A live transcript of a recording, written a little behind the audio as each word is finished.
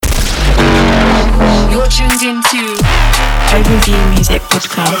Overview Music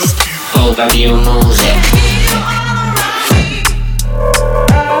Podcast. Overview Music.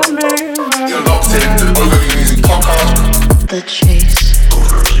 You're locked in to the Overview Music Podcast. The Chase.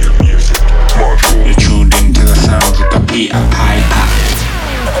 Overview Music. You're tuned into the sounds of the Peter Piper.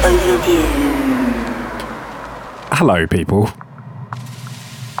 Hello, people.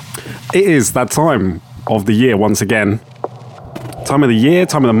 It is that time of the year once again. Time of the year,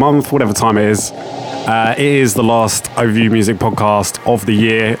 time of the month, whatever time it is. It is the last Overview Music Podcast of the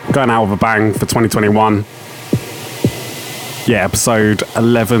year. Going out with a bang for 2021. Yeah, episode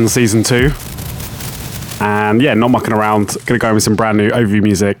 11, season 2. And yeah, not mucking around. Gonna go with some brand new Overview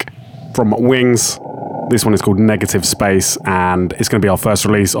music from Wings. This one is called Negative Space, and it's gonna be our first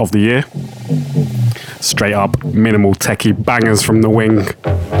release of the year. Straight up, minimal techie bangers from the Wing.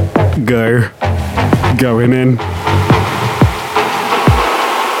 Going in.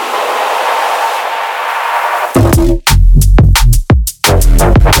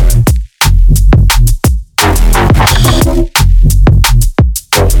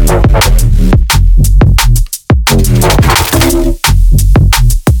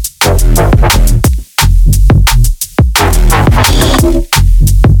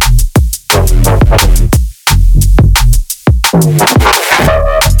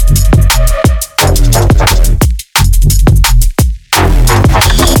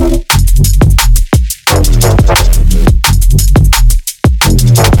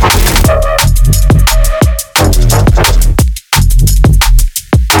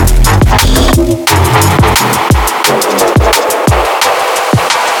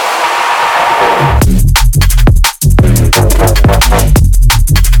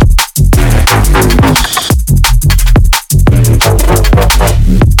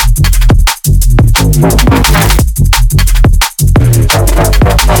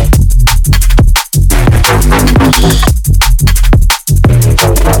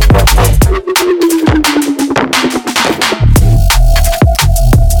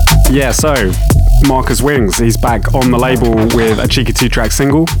 Yeah, so Marcus Wings, he's back on the label with a cheeky 2-track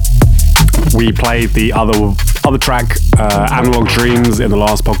single. We played the other track, Analog Dreams, in the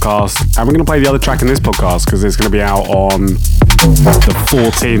last podcast, and we're going to play the other track in this podcast because it's going to be out on the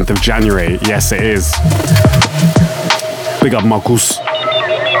 14th of January. Yes, it is. Big up, Marcus.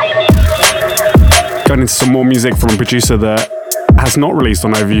 Going into some more music from a producer that has not released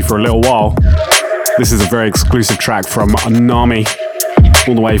on Overview for a little while. This is a very exclusive track from Nami,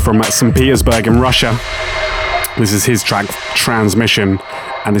 all the way from St. Petersburg in Russia. This is his track, Transmission,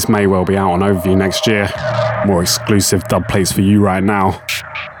 and this may well be out on Overview next year. More exclusive dub plates for you right now.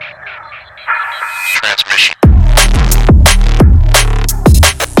 Transmission.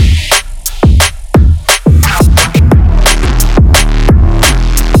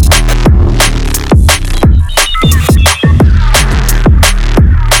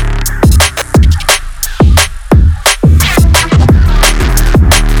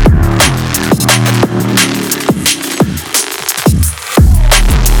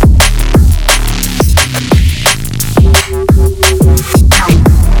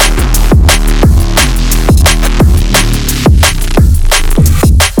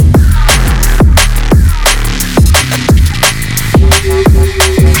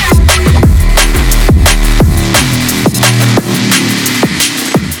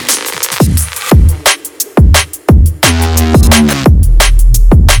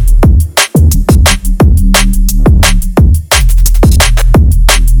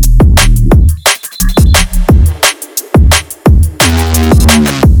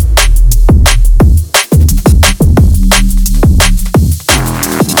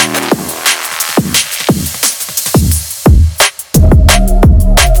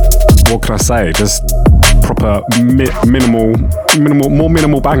 Say just proper more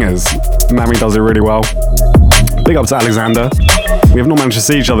minimal bangers. Nami does it really well. Big up to Alexander. We have not managed to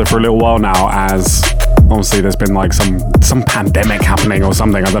see each other for a little while now, as obviously there's been like some pandemic happening or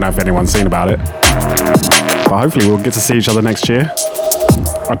something. I don't know if anyone's seen about it, but hopefully we'll get to see each other next year.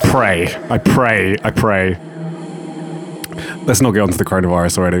 I pray. Let's not get onto the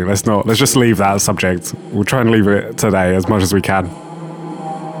coronavirus already. Let's just leave that subject. We'll try and leave it today as much as we can.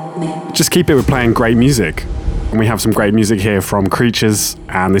 Just keep it with playing great music. And we have some great music here from Creatures,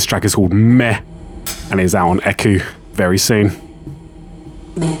 and this track is called Meh, and is out on Eku very soon.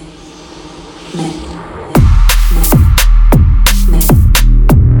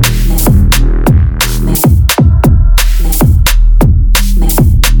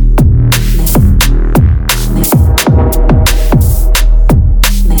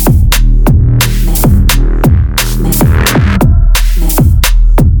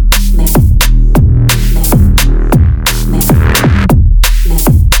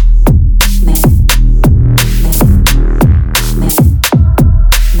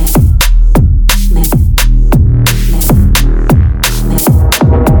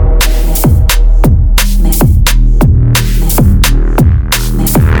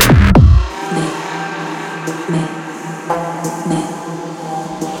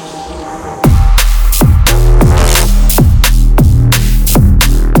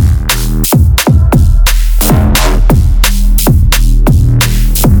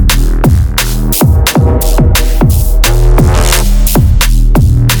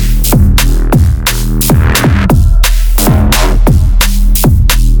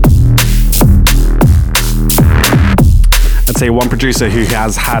 say one producer who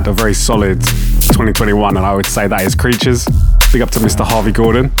has had a very solid 2021, and I would say that is Creatures. Big up to Mr. Harvey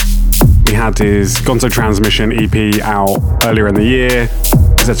Gordon. He had his Gonzo Transmission EP out earlier in the year.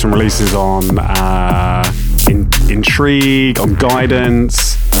 He's had some releases on Intrigue, on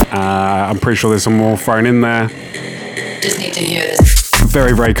Guidance. I'm pretty sure there's some more thrown in there. Just need to hear this.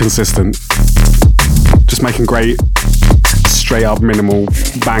 Very, very consistent. Just making great, straight up minimal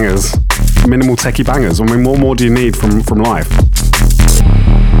bangers. Minimal techie bangers. I mean, what more do you need from life?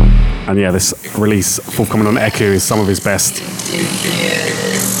 And yeah, this release forthcoming on Echo is some of his best. To hear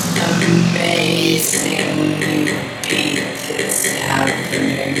this amazing new beat that's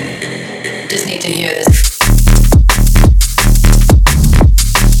happening. Just need to hear this.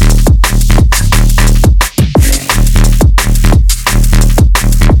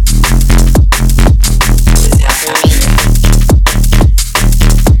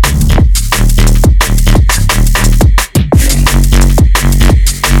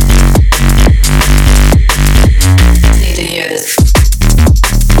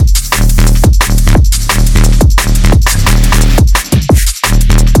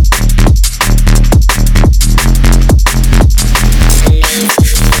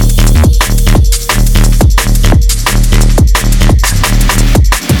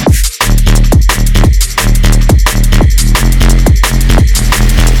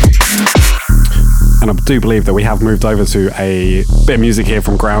 I do believe that we have moved over to a bit of music here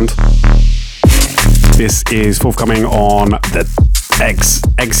from Ground. This is forthcoming on the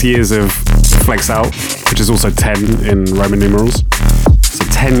X years of Flex Out, which is also 10 in Roman numerals. So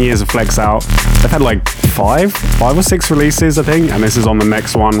 10 years of Flex Out. They've had like five or six releases, I think, and this is on the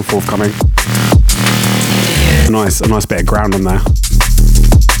next one forthcoming. A nice bit of Ground on there.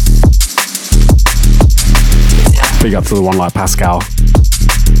 Big up to the one like Pascal.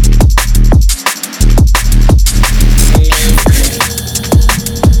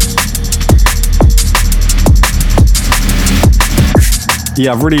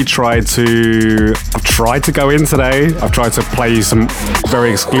 Yeah, I've tried to go in today. I've tried to play you some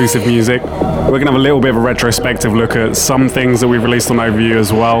very exclusive music. We're gonna have a little bit of a retrospective look at some things that we've released on Overview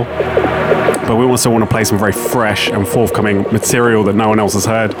as well. But we also want to play some very fresh and forthcoming material that no one else has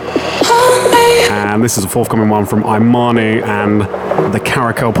heard. And this is a forthcoming one from Imani and the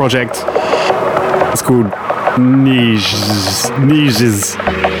Caracal Project. It's called Niges.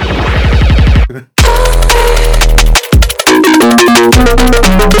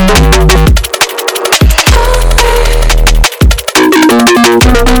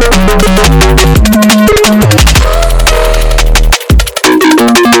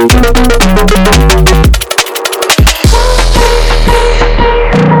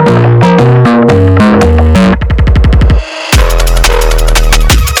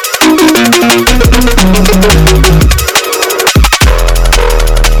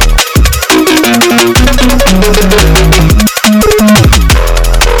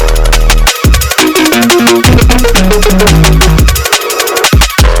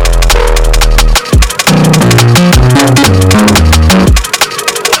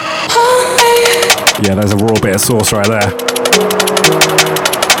 Yeah, there's a raw bit of sauce right there.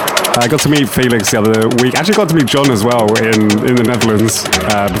 I got to meet Felix the other week. Actually got to meet John as well in the Netherlands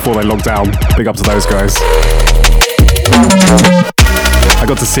before they locked down. Big up to those guys. I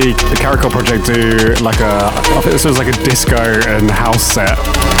got to see the Caracal Project do I think this was like a disco and house set.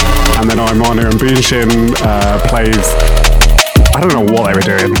 And then Imani and Boonshin played, I don't know what they were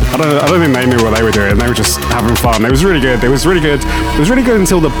doing. I don't think they knew what they were doing. They were just having fun. It was really good. It was really good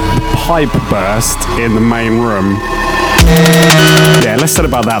until the pipe burst in the main room. Yeah, less said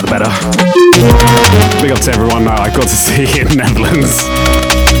about that, the better. Big up to everyone I got to see in the Netherlands.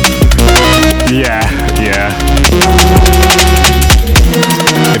 Yeah.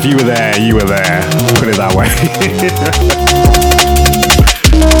 If you were there, you were there. Put it that way.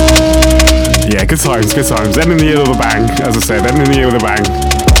 Yeah, good times. Ending the year with a bang, as I said, ending the year with a bang.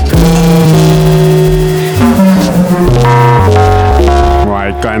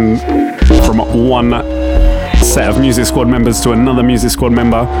 Right, going from one set of Music Squad members to another Music Squad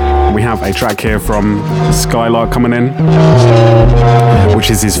member. We have a track here from Skylark coming in, which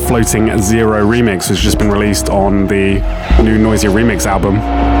is his Floating Zero remix, which has just been released on the new Noisia Remix album.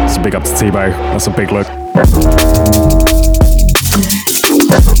 So big up to T-Bow. That's a big look.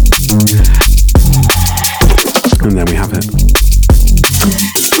 And then we have it.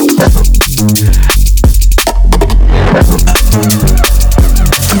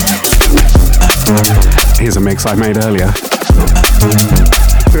 Here's a mix I made earlier.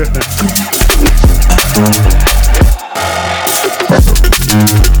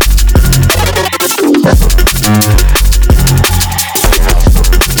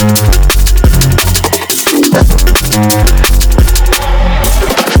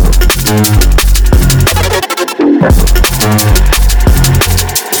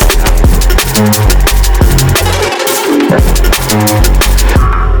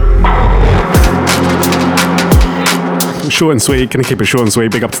 Short and sweet, gonna keep it short and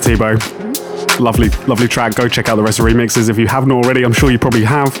sweet. Big up to Tebow. Lovely, lovely track. Go check out the rest of the remixes if you haven't already. I'm sure you probably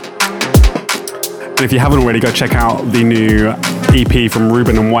have. And if you haven't already, go check out the new EP from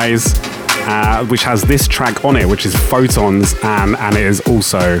Ruben and Ways, which has this track on it, which is Photons, and it is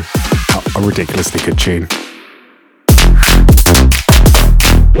also a ridiculously good tune.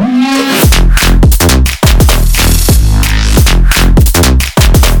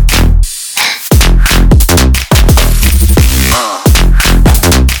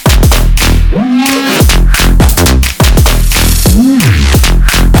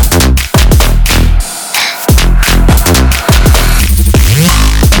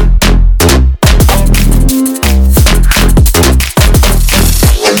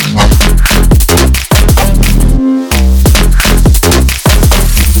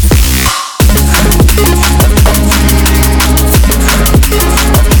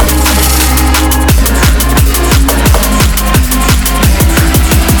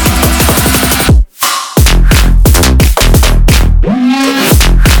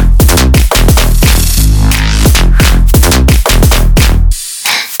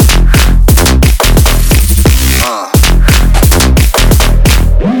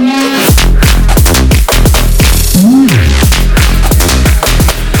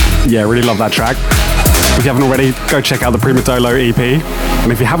 Yeah, really love that track. If you haven't already, go check out the Prima Dolo EP.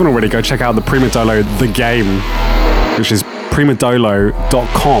 And if you haven't already, go check out the Prima Dolo The Game, which is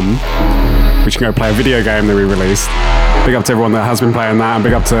primadolo.com, which you can go play a video game that we released. Big up to everyone that has been playing that, and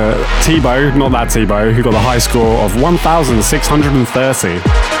big up to Tebow, not that Tebow, who got the high score of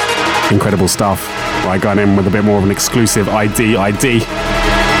 1,630. Incredible stuff. Right, going in with a bit more of an exclusive ID.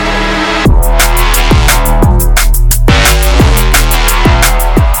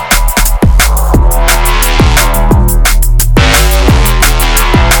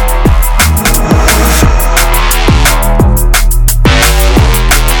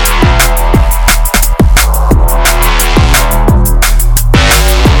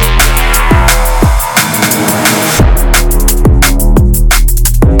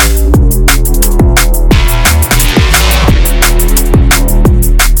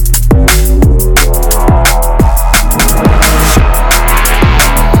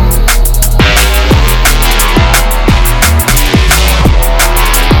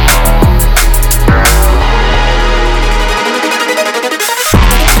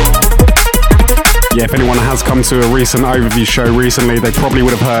 Yeah, if anyone has come to a recent overview show recently, they probably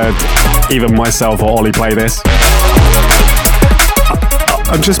would have heard either myself or Ollie play this.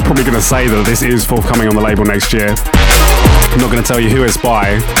 I'm just probably going to say that this is forthcoming on the label next year. I'm not going to tell you who it's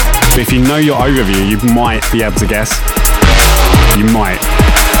by, but if you know your overview, you might be able to guess. You might.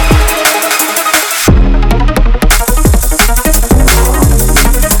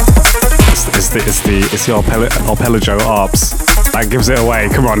 It's the Arpeggio Arps. That gives it away.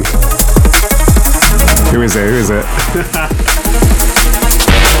 Come on. Who is it?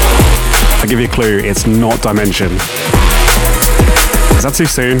 I'll give you a clue. It's not Dimension. Is that too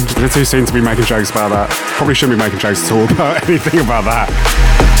soon? Is it too soon to be making jokes about that? Probably shouldn't be making jokes at all about anything about that.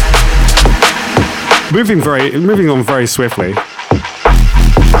 Moving on very swiftly.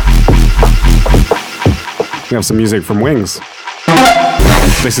 We have some music from Wings.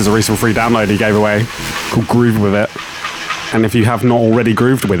 This is a recent free download he gave away called Groove With It. And if you have not already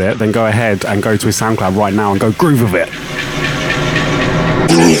grooved with it, then go ahead and go to his SoundCloud right now and go groove with it.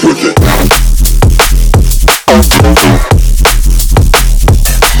 Groove with it.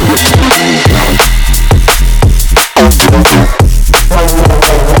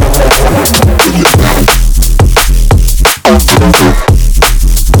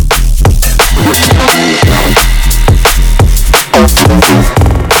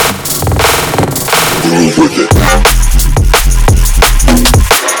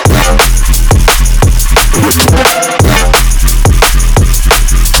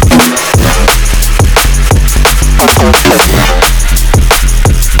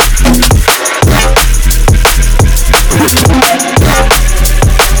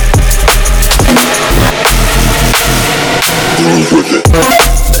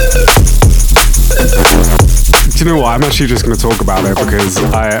 Do you know what? I'm actually just going to talk about it because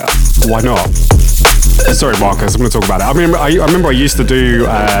why not? Sorry, Marcus, I'm going to talk about it. I remember I used to do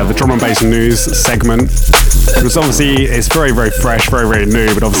the drum and bass news segment. Because obviously it's very, very fresh, very, very new,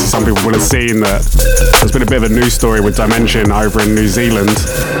 but obviously some people will have seen that there's been a bit of a news story with Dimension over in New Zealand.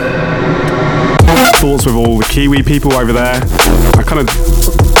 Thoughts with all the Kiwi people over there. I kind of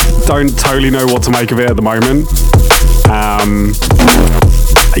don't totally know what to make of it at the moment.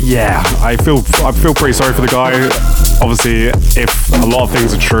 Yeah, I feel pretty sorry for the guy. Obviously, if a lot of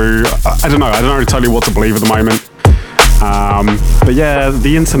things are true, I don't know totally what to believe at the moment. But yeah,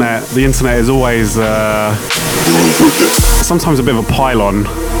 the internet is always sometimes a bit of a pylon.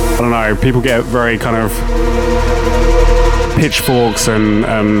 I don't know, people get very kind of pitchforks and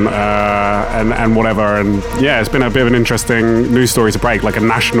whatever, and yeah, it's been a bit of an interesting news story to break, like a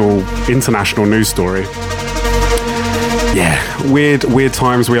international news story. Yeah, weird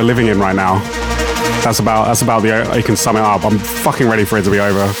times we are living in right now. That's about you can sum it up. I'm fucking ready for it to be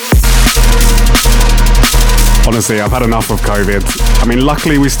over. Honestly, I've had enough of COVID. I mean,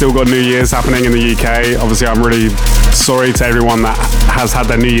 luckily we still got New Year's happening in the UK. Obviously, I'm really sorry to everyone that has had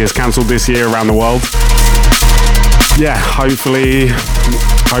their New Year's cancelled this year around the world. Yeah, hopefully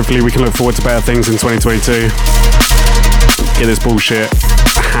we can look forward to better things in 2022. Get this bullshit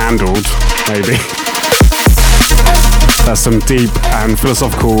handled, maybe. That's some deep and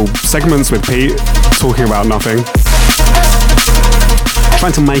philosophical segments with Pete, talking about nothing.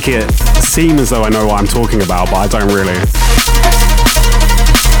 Trying to make it seem as though I know what I'm talking about, but I don't really.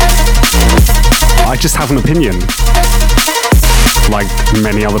 I just have an opinion, like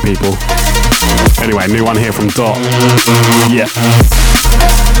many other people. Anyway, new one here from Dot. Yeah.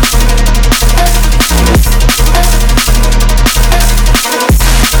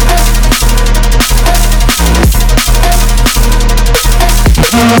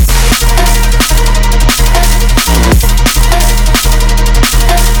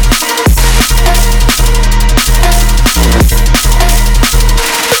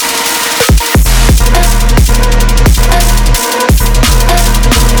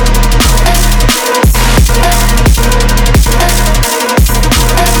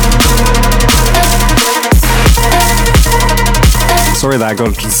 Sorry that I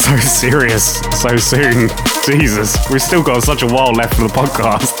got so serious so soon. Jesus, we've still got such a while left for the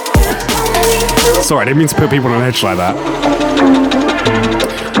podcast. Sorry, I didn't mean to put people on edge like that.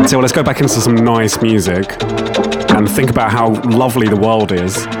 So let's go back into some nice music and think about how lovely the world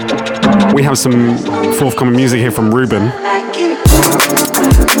is. We have some forthcoming music here from Ruben.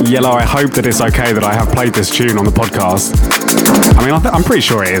 Yellow, I hope that it's okay that I have played this tune on the podcast. I mean, I'm pretty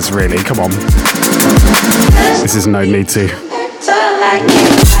sure it is, really. Come on. This is No Need To.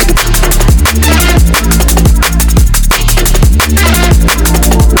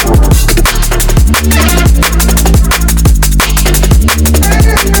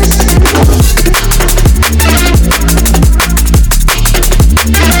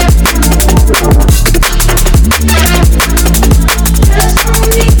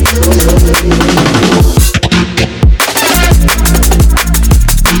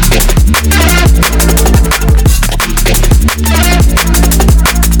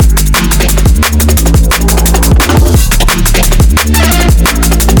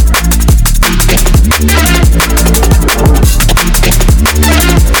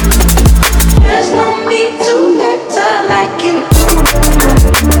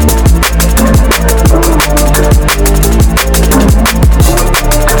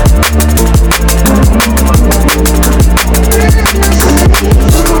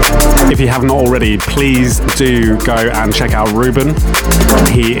 If you haven't already, please do go and check out Ruben.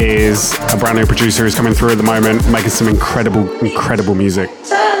 He is a brand new producer who's coming through at the moment, making some incredible music.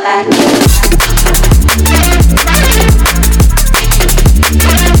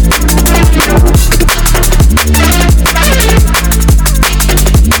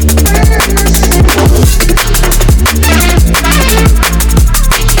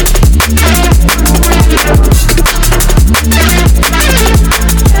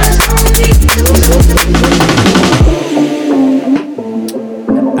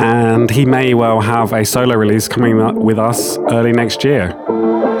 And he may well have a solo release coming up with us early next year.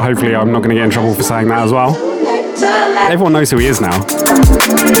 Hopefully I'm not going to get in trouble for saying that as well. Everyone knows who he is now.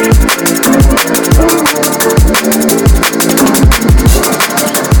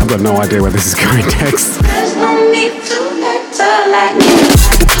 I've got no idea where this is going next.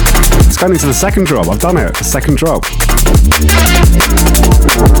 It's going into the second drop. I've done it. The second drop.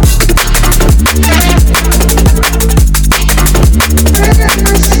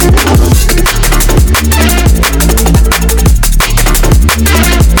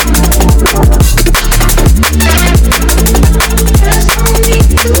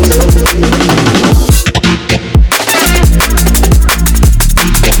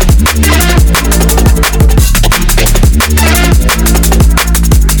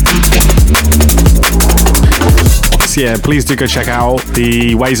 Yeah, please do go check out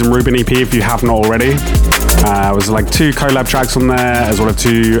the Waze and Ruben EP if you haven't already. It was like 2 collab tracks on there, as well as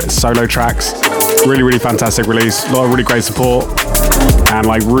 2 solo tracks. Really fantastic release. A lot of really great support. and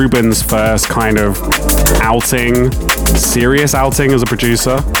like Ruben's first kind of serious outing as a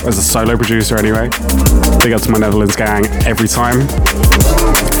producer, as a solo producer anyway. Big up to my Netherlands gang every time.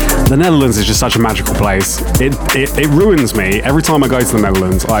 The Netherlands is just such a magical place. It ruins me every time I go to the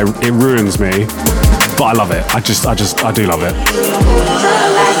Netherlands. It ruins me, but I love it. I do love it.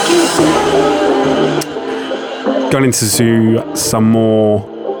 Going into some more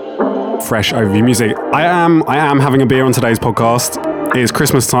fresh overview music. I am having a beer on today's podcast. It is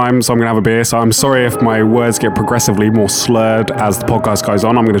Christmas time, so I'm going to have a beer. So I'm sorry if my words get progressively more slurred as the podcast goes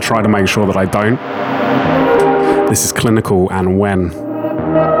on. I'm going to try to make sure that I don't. This is Clinical and When.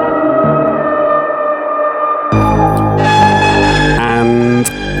 And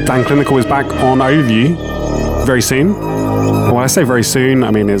Dan Clinical is back on Overview very soon. Well, I say very soon,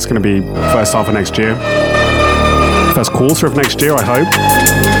 I mean it's going to be first half of next year. First quarter of next year, I hope.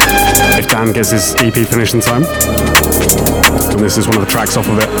 If Dan gets his EP finished in time. And this is one of the tracks off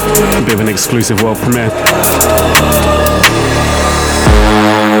of it. A bit of an exclusive world premiere.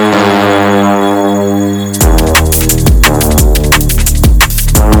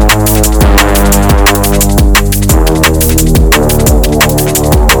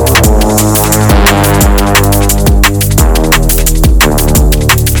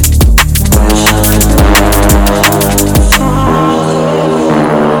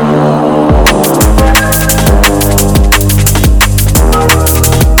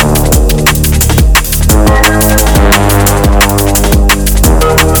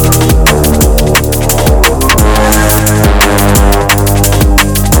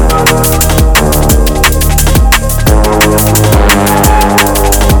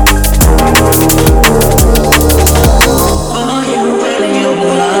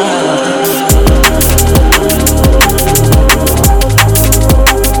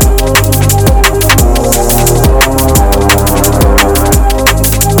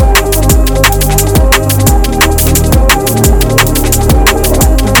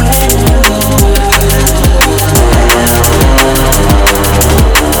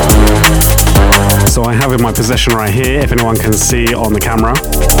 In my possession right here, if anyone can see on the camera,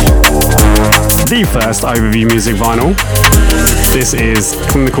 the first Overview music vinyl. This is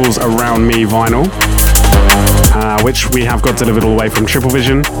Clinical's Around Me vinyl, which we have got delivered all the way from Triple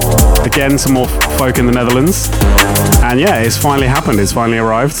Vision. Again, some more folk in the Netherlands, and yeah, it's finally happened. It's finally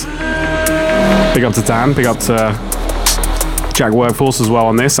arrived. Big up to Dan, big up to Jack Workforce as well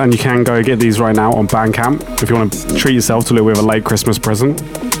on this, and you can go get these right now on Bandcamp if you want to treat yourself to a little bit of a late Christmas present.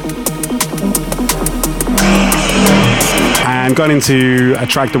 And going into a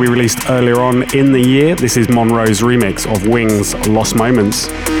track that we released earlier on in the year, this is Monroe's remix of Wings' Lost Moments.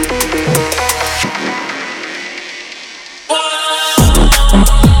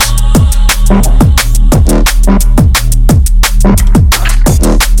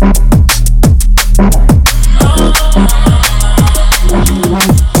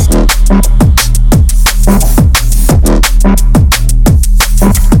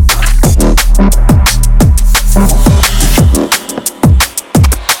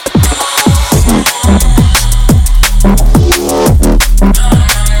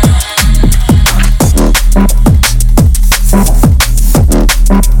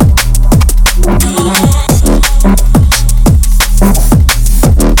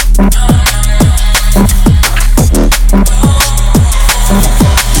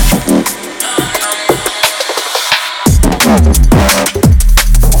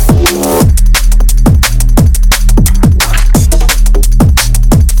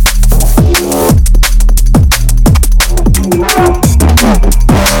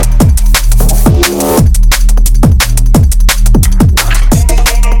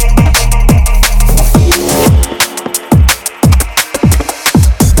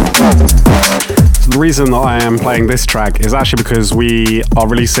 Reason that I am playing this track is actually because we're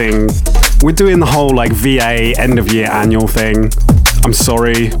doing the whole like VA end of year annual thing. I'm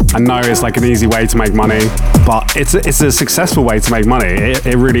sorry, I know it's like an easy way to make money, but it's a successful way to make money.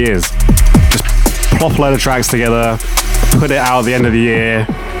 It really is. Just plop a load of tracks together, put it out at the end of the year,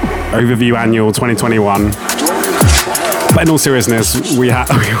 Overview Annual 2021. But in all seriousness, we are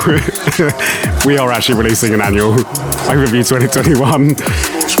actually releasing an annual Overview 2021.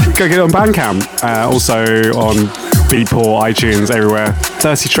 Go get it on Bandcamp, also on Beatport, iTunes, everywhere.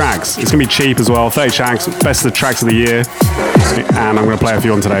 30 tracks. It's going to be cheap as well. 30 tracks, best of the tracks of the year. And I'm going to play a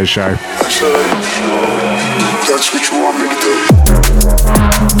few on today's show. That's what you want me to do.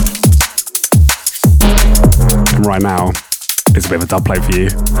 And right now, it's a bit of a dub play for you.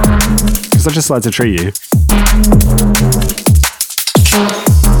 Because I just like to treat you.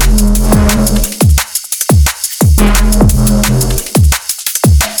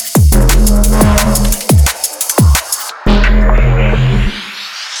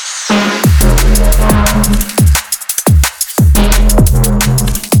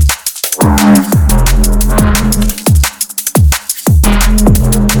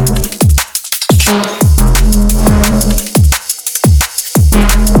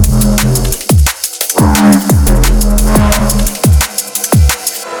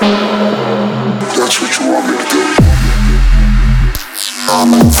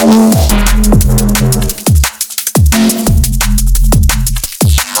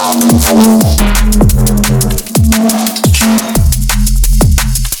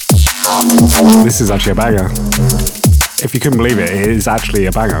 This is actually a banger. If you couldn't believe it, it is actually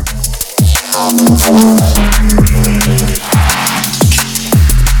a banger.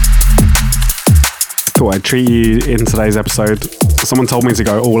 Thought I'd treat you in today's episode. Someone told me to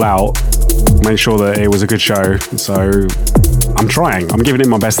go all out, make sure that it was a good show, so I'm trying. I'm giving it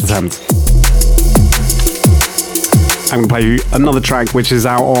my best attempt. I'm going to play you another track which is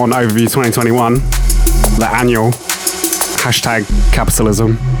out on Overview 2021, the annual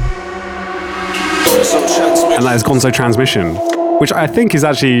 #capitalism. And that is Gonzo Transmission, which I think is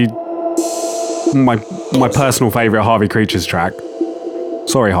actually my personal favourite Harvey Creatures track.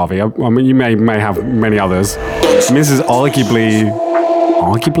 Sorry, Harvey. I mean, you may have many others. I mean, this is arguably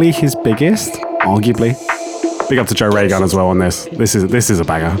his biggest. Arguably. Big up to Joe Raygun as well on this. This is a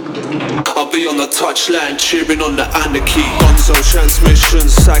banger. I'll be on the touchline, cheering on the anarchy. Gonzo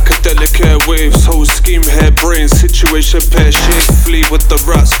transmissions, psychedelic airwaves, whole scheme, hair, brain, situation, pear shape. Flee with the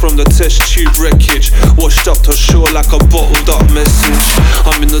rats from the test tube wreckage. Washed up to shore like a bottled up message.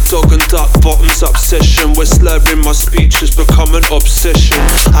 I'm in the dog and duck bottoms up session, where slurring my speech has become an obsession.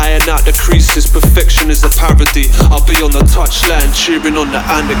 Iron out the creases, perfection is a parody. I'll be on the touchline, cheering on the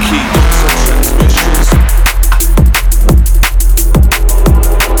anarchy. Gonzo transmissions.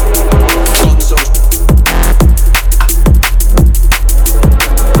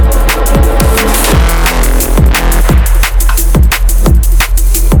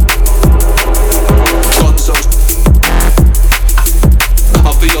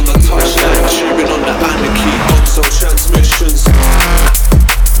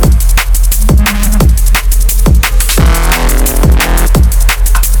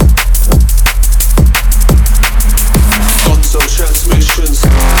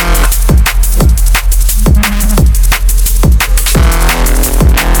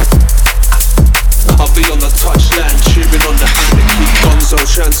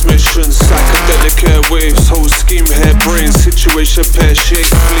 Pear shape,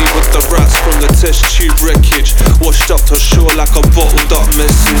 flee with the rats from the test tube wreckage. Washed up to shore like a bottled up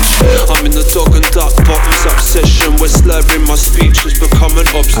message. I'm in the dog and duck bottoms obsession, where slurring my speech has become an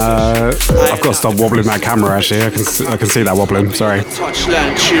obsession. I've got to stop wobbling that camera actually. I can see that wobbling, sorry.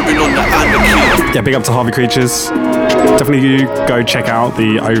 Touchland, cheering on the anarchy. Yeah, big up to Harvey Creatures. Definitely go check out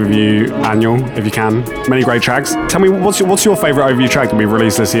the Overview annual if you can. Many great tracks. Tell me what's your favourite Overview track that we've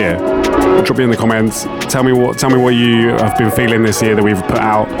released this year? Drop it in the comments. Tell me what you have been feeling this year that we've put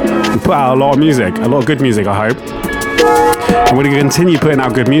out. We put out a lot of music, a lot of good music, I hope. And we're going to continue putting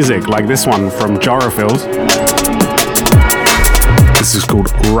out good music, like this one from Gyrofield. This is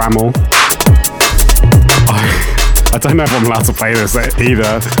called Ramel. I don't know if I'm allowed to play this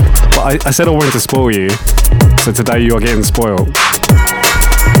either, but I said I wanted to spoil you, so today you are getting spoiled.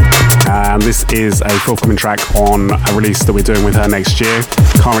 And this is a forthcoming track on a release that we're doing with her next year.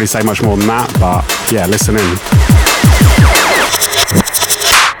 Can't really say much more than that, but yeah, listen in.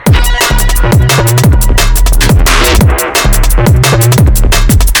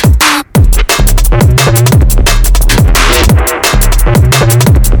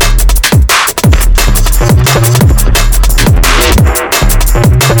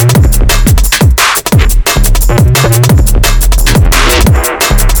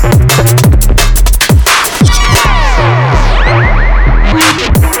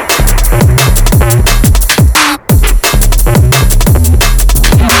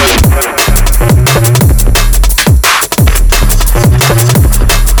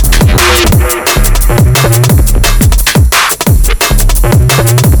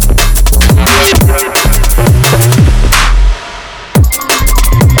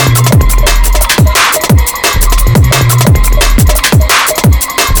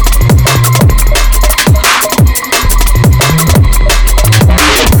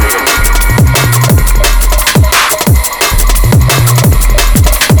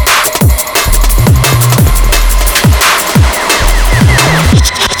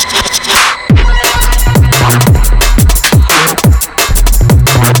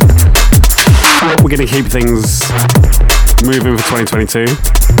 Going to keep things moving for 2022.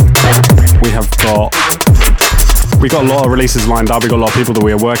 We got a lot of releases lined up. We got a lot of people that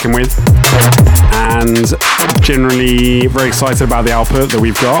we are working with, and generally very excited about the output that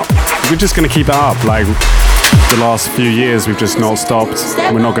we've got. We're just going to keep it up. Like the last few years, we've just not stopped.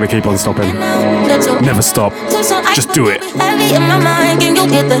 We're not going to keep on stopping. Never stop. Just do it.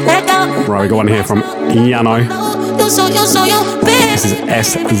 Right, we got one here from Yano. This is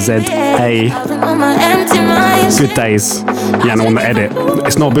SZA. Good Days. Yana on the edit.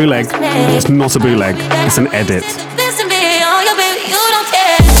 It's not a bootleg. It's not a bootleg. It's an edit.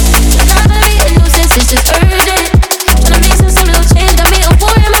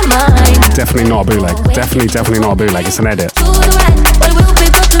 Definitely not a bootleg. Definitely not a bootleg. It's an edit.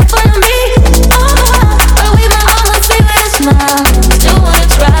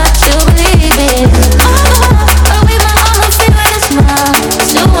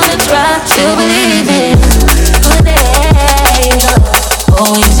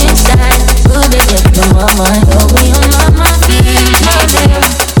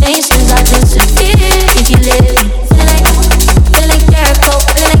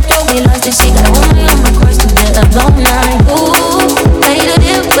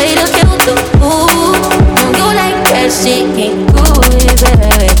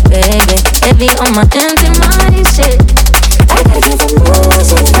 On my empty mind, shit. I gotta get the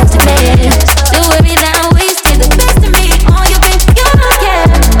motion back to bed. Do everything I wasted, the best of me. All you think you don't care.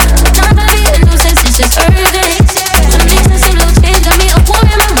 Not gonna be a nuisance, it's just urgent. Some business, some little change got me a war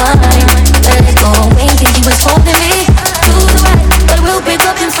in my mind. Let it go away, think he was holding me. Do the right, but we'll pick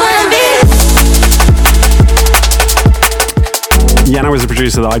up in front of me. Yana is a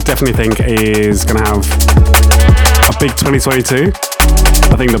producer that I definitely think is gonna have a big 2022.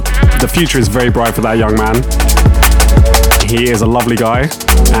 I think the future is very bright for that young man. He is a lovely guy,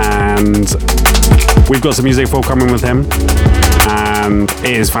 and we've got some music forthcoming with him, and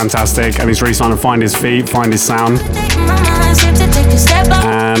it is fantastic, and he's really starting to find his feet, find his sound,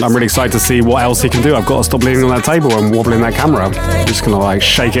 and I'm really excited to see what else he can do. I've got to stop leaning on that table and wobbling that camera. I'm just gonna like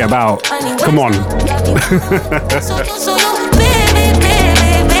shake it about. Come on.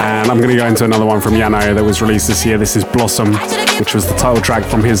 And I'm going to go into another one from Yano that was released this year. This is Blossom, which was the title track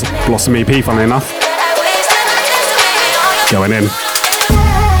from his Blossom EP, funnily enough. Going in.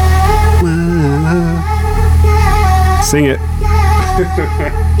 Sing it.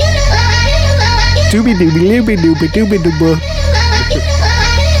 Doobie doobie doobie doobie doobie doobie.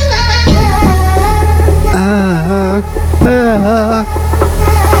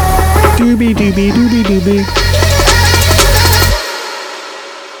 Doobie doobie doobie doobie.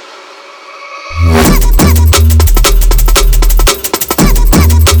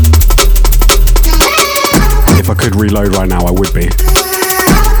 If I could reload right now, I would be.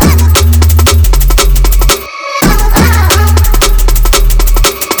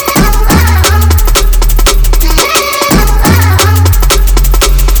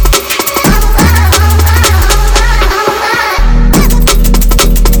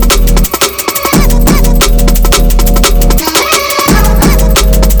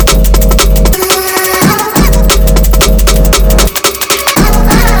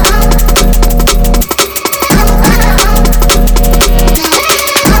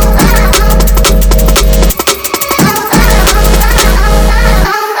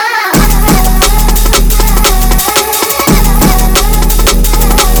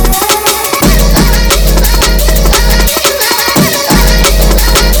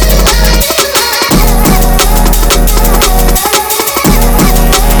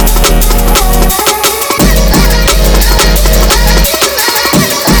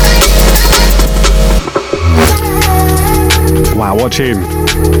 What tune?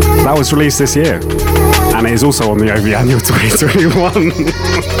 That was released this year, and it is also on the OV Annual 2021.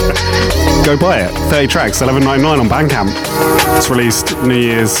 Go buy it. 30 tracks, $11.99 on Bandcamp. It's released New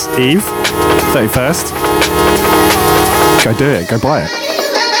Year's Eve, 31st. Go do it. Go buy it.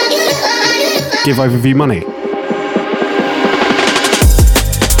 Give Overview money.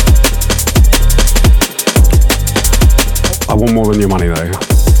 I want more than your money though.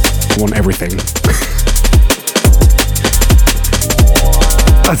 I want everything.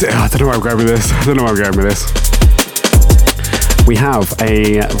 I don't know where I'm going with this. We have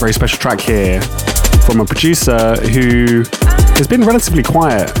a very special track here from a producer who has been relatively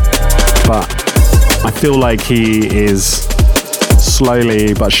quiet, but I feel like he is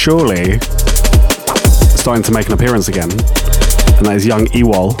slowly but surely starting to make an appearance again. And that is young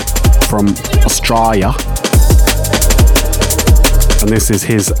Ewol from Australia. And this is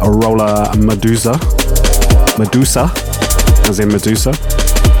his Roller Medusa, as in Medusa.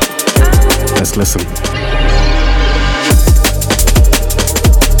 Let's listen.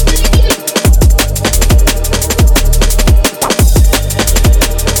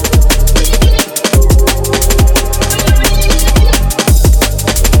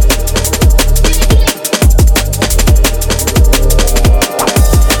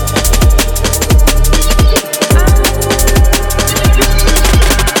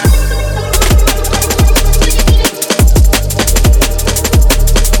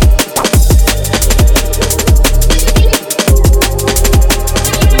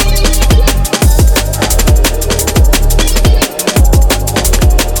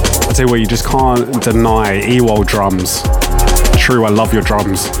 tell you what, you just can't deny Ewald drums. True, I love your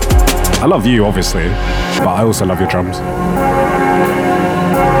drums. I love you, obviously, but I also love your drums.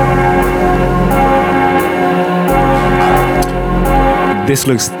 This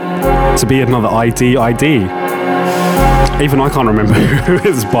looks to be another ID. Even I can't remember who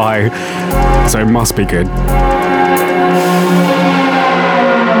it's by, so it must be good.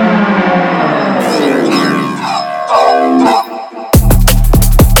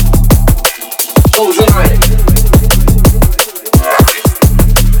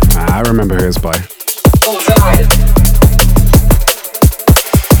 I remember who it's by.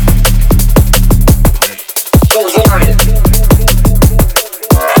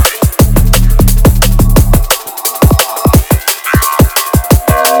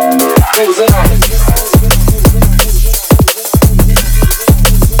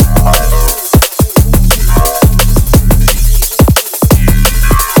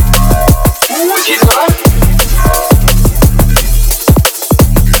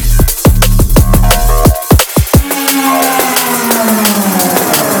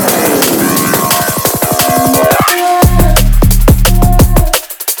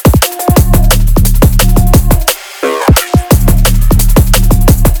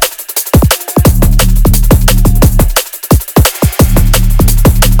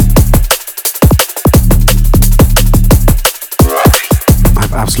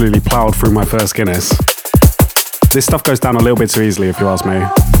 Absolutely plowed through my first Guinness. This stuff goes down a little bit too easily, if you ask me.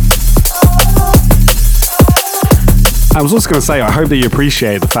 I was also going to say, I hope that you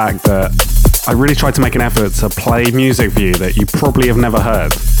appreciate the fact that I really tried to make an effort to play music for you that you probably have never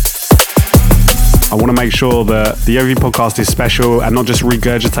heard. I want to make sure that the OV podcast is special and not just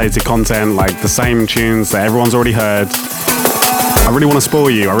regurgitated content like the same tunes that everyone's already heard. I really want to spoil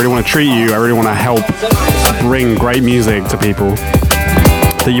you, I really want to treat you, I really want to help bring great music to people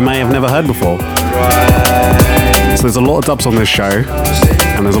that you may have never heard before. So there's a lot of dubs on this show,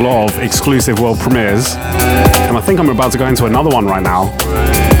 and there's a lot of exclusive world premieres, and I think I'm about to go into another one right now.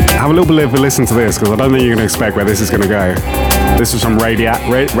 Have a little bit of a listen to this, because I don't think you're going to expect where this is going to go. This is from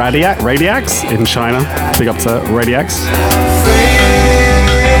Radiax in China. Big up to Radiax.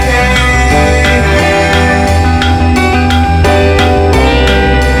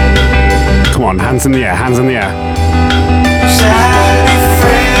 Come on, hands in the air, hands in the air.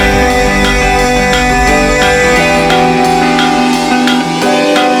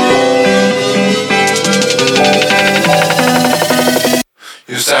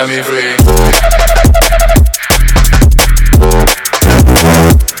 You set me free.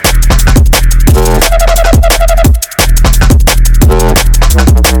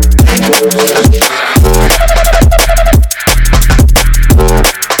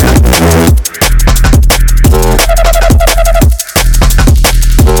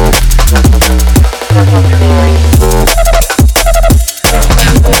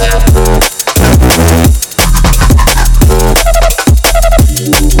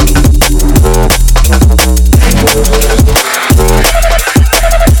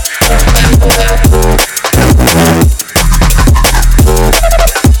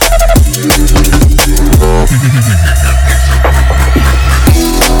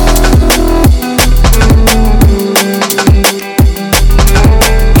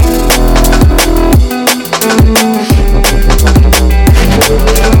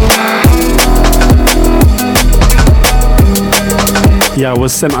 Yeah, I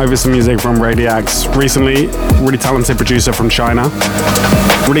was sent over some music from Radiax recently. Really talented producer from China.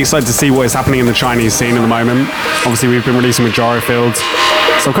 Really excited to see what is happening in the Chinese scene at the moment. Obviously, we've been releasing with Gyrofield,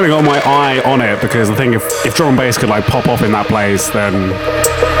 so I've kind of got my eye on it, because I think if drum and bass could like pop off in that place, then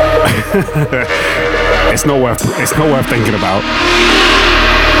it's not worth thinking about.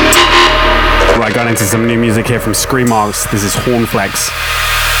 Right, going into some new music here from Screamarks. This is Hornflex.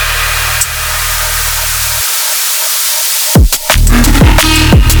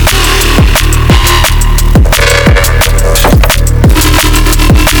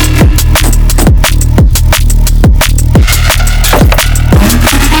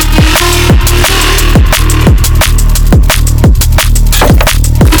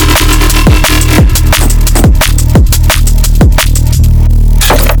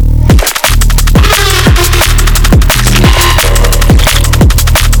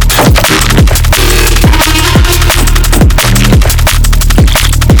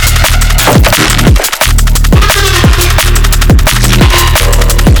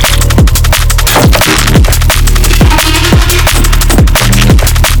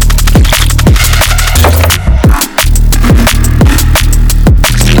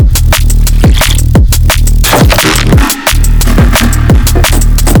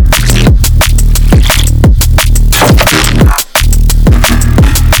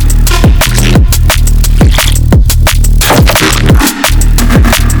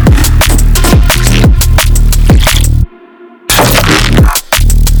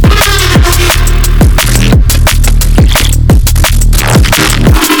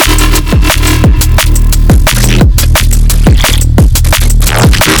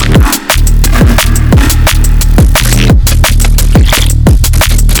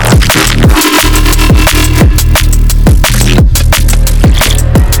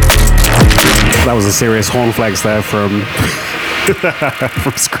 was a serious horn flex there from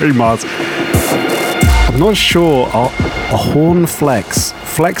from Scream Mars. I'm not sure. A horn flex.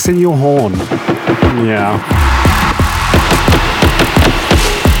 Flexing your horn. Yeah.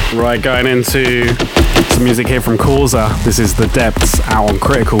 Right, going into some music here from Causa. This is The Depths, out on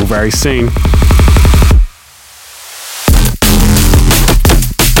Critical very soon.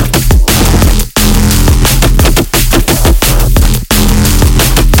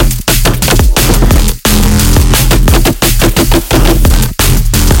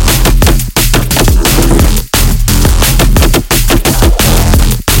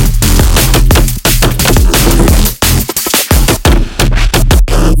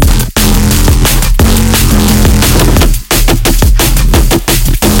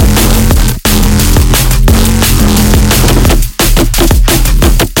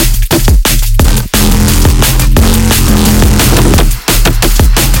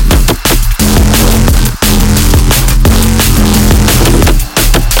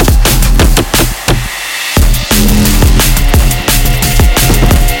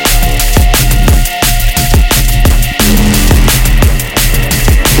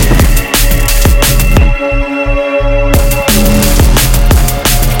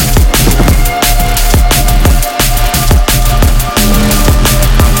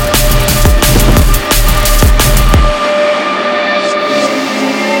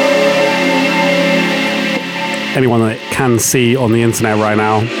 Anyone that can see on the internet right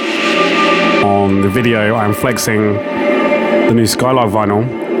now, on the video, I'm flexing the new Skylark vinyl.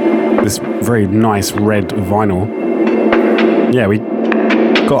 This very nice red vinyl. Yeah, we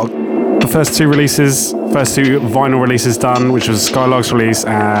got the first two vinyl releases done, which was Skylark's release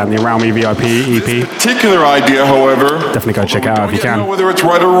and the Around Me VIP EP. This particular idea, however, definitely go check it out if you can. Know whether it's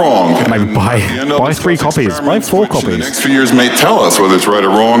right or wrong. Maybe buy 3 copies, buy 4 copies. The next few years may tell us whether it's right or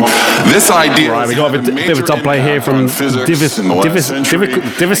wrong. This idea. Right, we got a bit of a dub play here from Divisu.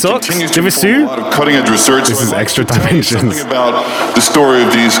 Cutting edge research. This is Extra Dimensions. Something about the story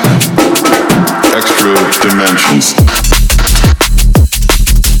of these extra dimensions.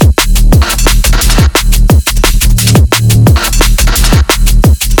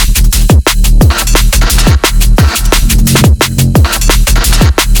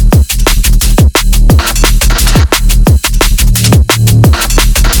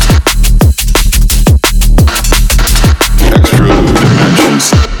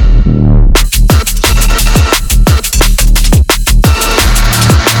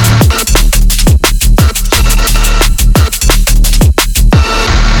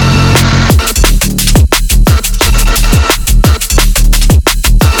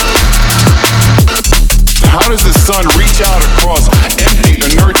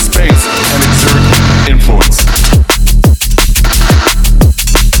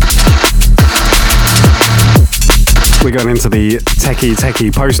 We're going into the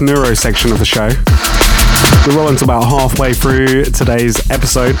techie post-neuro section of the show. We're rolling to about halfway through today's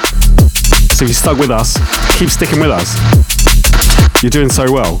episode. So if you stuck with us, keep sticking with us. You're doing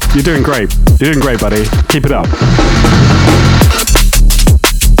so well. You're doing great. You're doing great, buddy. Keep it up.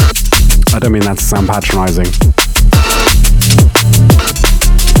 I don't mean that to sound patronizing.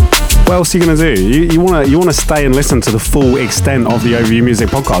 What else are you going to do? You want to stay and listen to the full extent of the Overview Music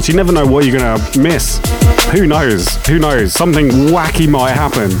podcast. You never know what you're going to miss. Who knows? Who knows? Something wacky might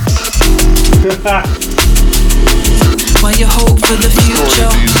happen. While you hope for the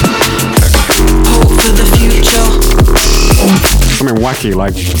future. Hope for the future. Something wacky,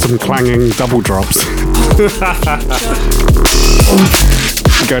 like some clanging double drops.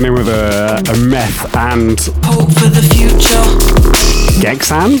 Going in with a meth and hope for the future.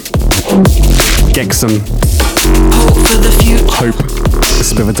 Gexan? Gexan. Hope for the future. Hope. This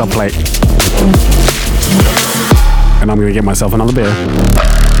is a bit of a dub plate. And I'm gonna get myself another beer.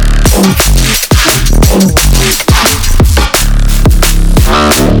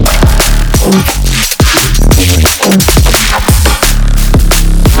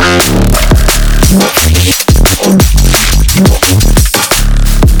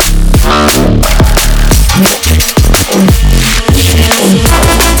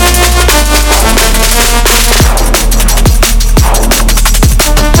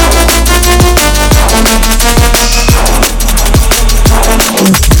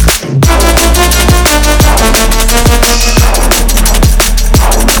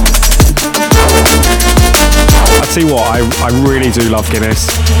 See what, I really do love Guinness.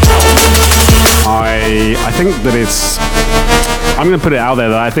 I think that I'm going to put it out there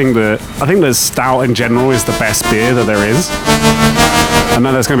that I think that stout in general is the best beer that there is. I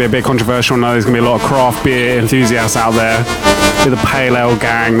know that's going to be a bit controversial. I know there's going to be a lot of craft beer enthusiasts out there with the pale ale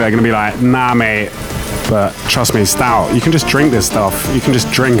gang. They're going to be like, nah, mate. But trust me, stout, you can just drink this stuff. You can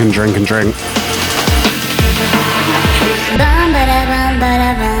just drink and drink and drink.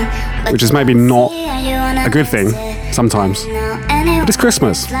 Which is maybe not a good thing sometimes. But it's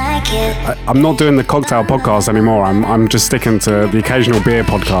Christmas. I'm not doing the cocktail podcast anymore. I'm just sticking to the occasional beer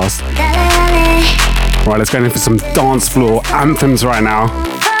podcast. Right, let's go in for some dance floor anthems right now.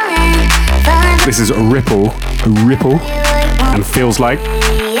 This is Ripple, and Feels Like.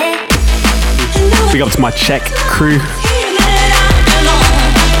 Big up to my Czech crew.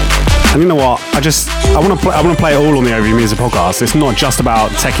 And you know what? I want to play it all on the Overview Music Podcast. It's not just about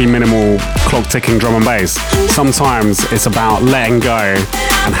techie, minimal, clock ticking drum and bass. Sometimes it's about letting go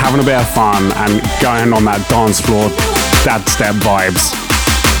and having a bit of fun and going on that dance floor dad step vibes.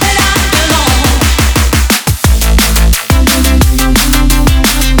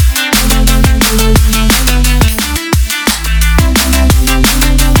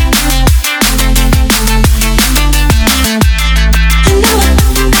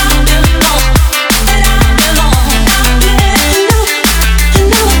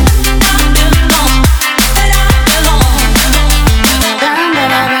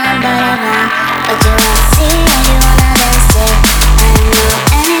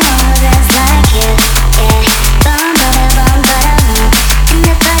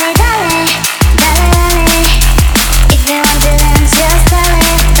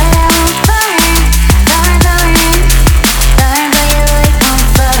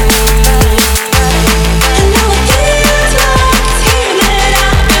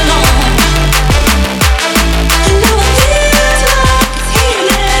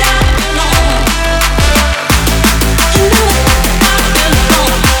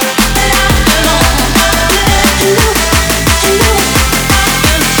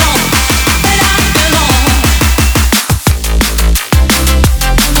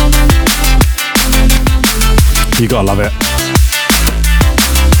 You gotta love it.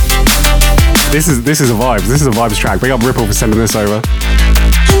 This is a vibe. This is a vibes track. Big up Ripple for sending this over.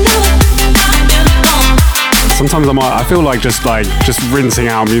 Sometimes I feel like just rinsing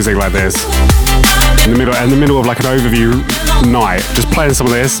out music like this in the middle of like an overview night. Just playing some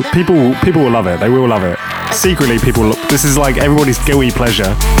of this. People will love it. They will love it. Secretly, this is like everybody's guilty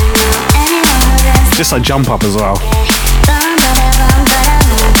pleasure. Just like Jump Up as well.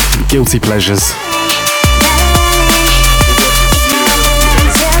 Guilty pleasures.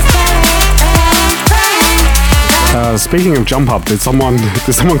 Speaking of Jump Up, did someone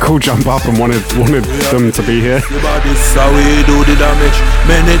call Jump Up and wanted them to be here? This how we do the damage.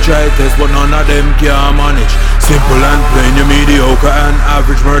 Many try test, but none of them can manage. Simple and plain, you mediocre and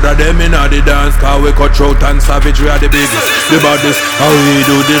average. Murder them in the dance, cause we cut throat and savage. We are the biggest. The baddest, how we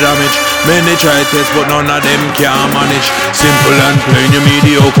do the damage. Many try test, but none of them can manage. Simple and plain, you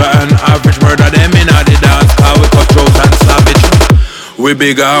mediocre and average. Murder them in the dance, cause we cut throat and savage. We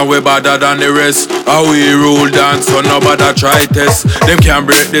bigger and we better than the rest. How we rule dance, so nobody try test. Them can't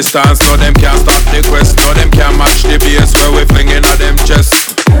break the stance, no them can't stop the quest. No them can't match the bass where we flinging at them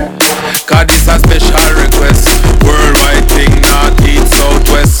chest. Cause this a special request. Worldwide thing, north, east,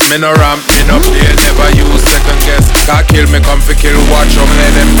 southwest. Me no ramp, me no play, never use second guess. Can't kill me, come for kill, watch them,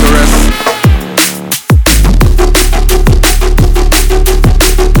 let them caress.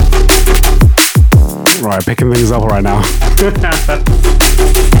 Right, picking things up right now.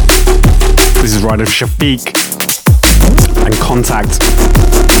 This is right of Shafiq and Contact,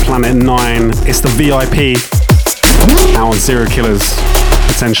 Planet 9. It's the VIP. Out on Serial Killers,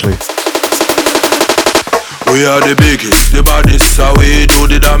 potentially. We are the biggest, the baddest, how we do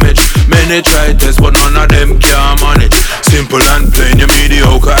the damage. Many try test, but none of them can manage. Simple and plain, you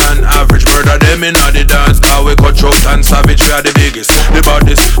mediocre and average. Murder them in the dance, cause we cut throat and savage. We are the biggest, the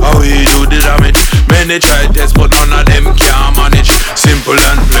baddest, how we do the damage. Many try test, but none of them can manage. Simple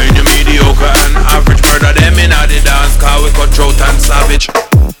and plain, you mediocre and average. Murder them in the dance, cause we cut throat and savage.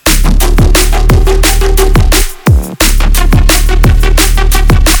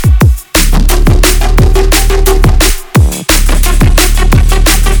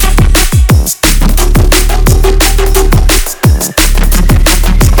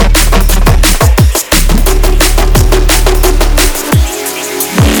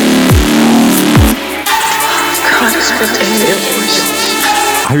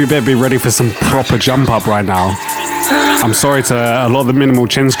 I hope you better be ready for some proper Jump Up right now. I'm sorry to a lot of the minimal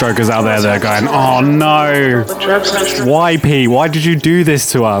chin strokers out there that are going, oh no, why P? Why did you do this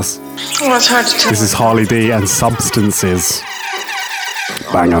to us? Well, it's hard to tell. This is Harley D and Substances.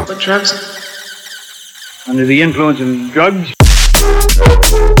 Banger. What drugs? Under the influence of drugs?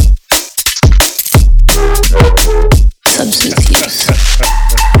 Substance use.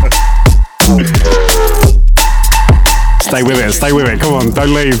 Stay with it, stay with it. Come on,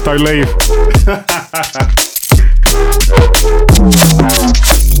 don't leave, don't leave.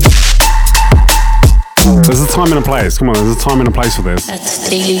 There's a time and a place. Come on, there's a time and a place for this. That's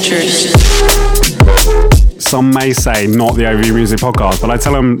dangerous. Some may say not the Overview Music Podcast, but I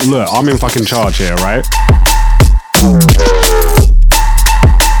tell them, look, I'm in fucking charge here, right?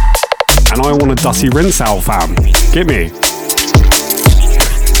 And I want a Dusty rinse out, fam. Get me.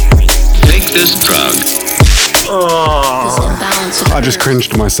 Take this drug. Oh, I just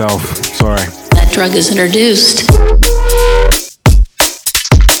cringed to myself. Sorry. That drug is introduced.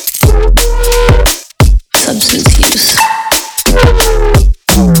 Substance use.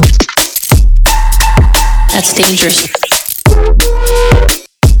 That's dangerous.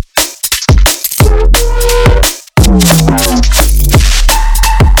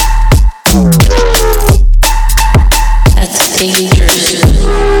 That's dangerous.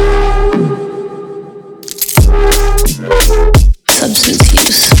 Substance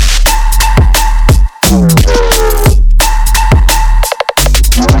use.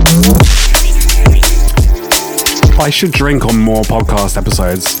 I should drink on more podcast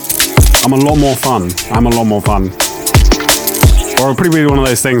episodes. I'm a lot more fun. I'm a lot more fun. Or it'll probably be one of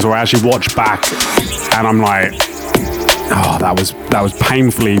those things where I actually watch back and I'm like, oh, that was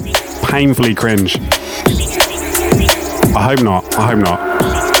painfully cringe. I hope not. I hope not.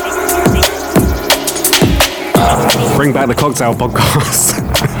 Bring back the Cocktail Podcast.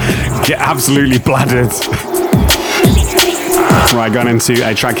 Get absolutely bladdered. Right, going into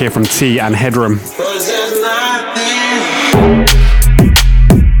a track here from T and Headroom.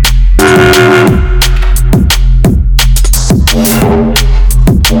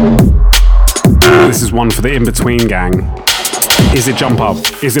 This is one for the In-Between gang. Is it jump up?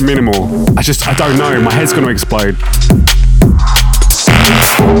 Is it minimal? I don't know. My head's going to explode.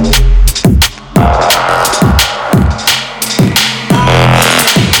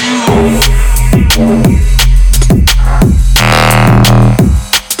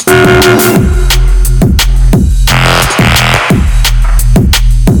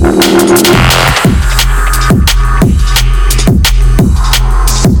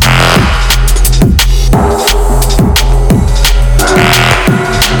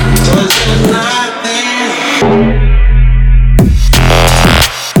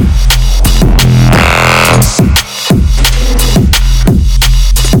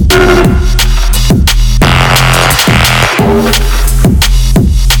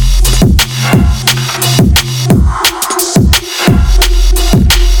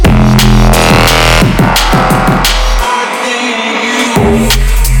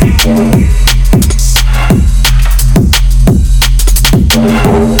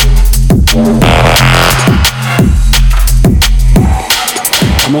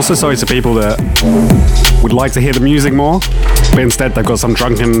 I'm also sorry to people that would like to hear the music more, but instead they've got some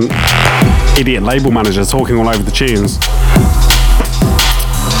drunken idiot label manager talking all over the tunes.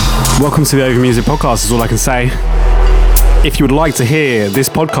 Welcome to the Overview Music Podcast is all I can say. If you would like to hear this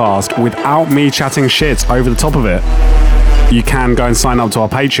podcast without me chatting shit over the top of it, you can go and sign up to our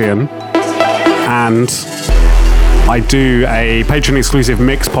Patreon, and I do a Patreon exclusive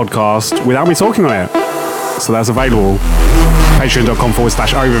mix podcast without me talking on it. So that's available.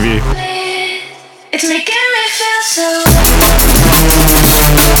 Patreon.com/overview. It's making me feel so.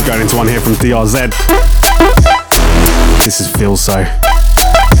 Going into one here from DRZ. This is Feel So.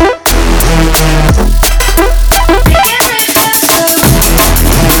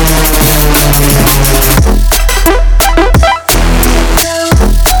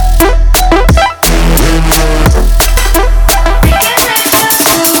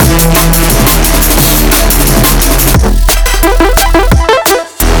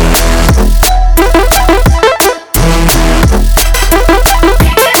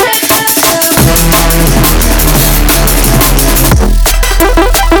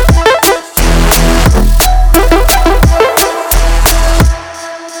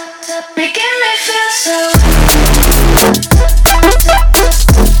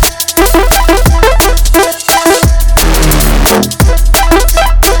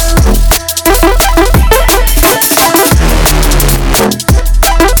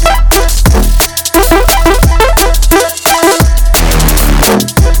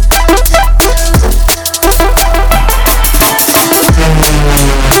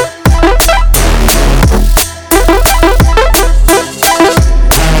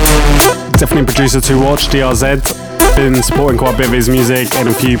 Producer to watch, DRZ. been supporting quite a bit of his music in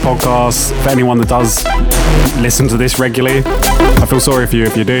a few podcasts. For anyone that does listen to this regularly, I feel sorry for you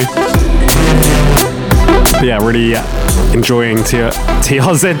if you do. But yeah, really enjoying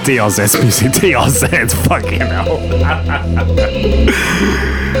TRZ's music. TRZ, fucking hell.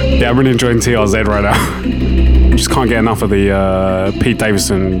 Yeah, I'm really enjoying TRZ right now. Just can't get enough of the Pete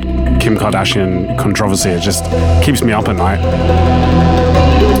Davidson, Kim Kardashian controversy. It just keeps me up at night.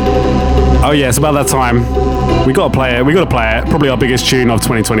 Oh yeah, it's about that time. We gotta play it. Probably our biggest tune of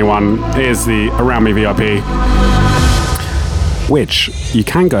 2021. Here's the Around Me VIP, which you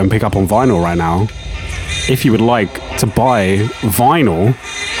can go and pick up on vinyl right now. If you would like to buy vinyl,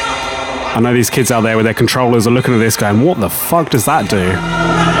 I know these kids out there with their controllers are looking at this going, what the fuck does that do?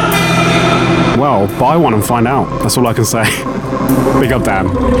 Well, buy one and find out. That's all I can say. Big up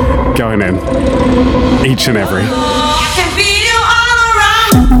Dan. Going in. Each and every.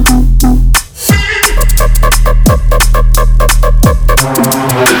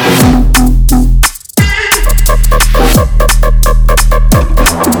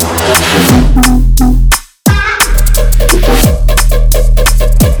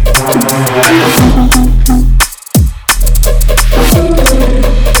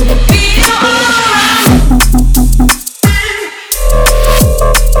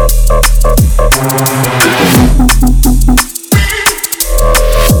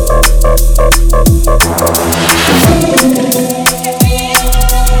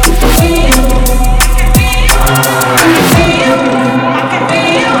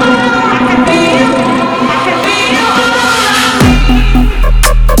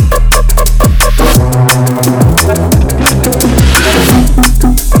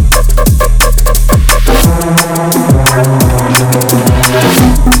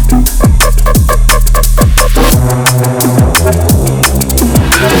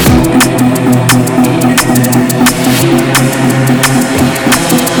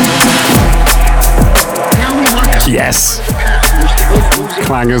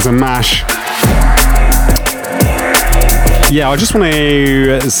 Clangers and mash. Yeah, I just want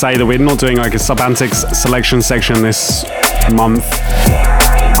to say that we're not doing like a Subantics selection section this month.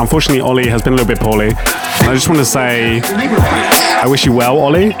 Unfortunately, Ollie has been a little bit poorly. And I just want to say I wish you well,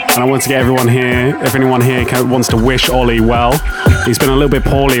 Ollie. And I want to get everyone here, if anyone here wants to wish Ollie well. He's been a little bit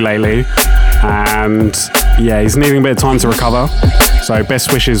poorly lately. And yeah, he's needing a bit of time to recover. So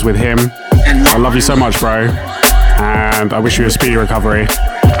best wishes with him. I love you so much, bro. And I wish you a speedy recovery.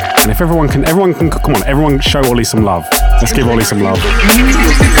 And if everyone can, come on, everyone show Ollie some love. Let's give Ollie some love.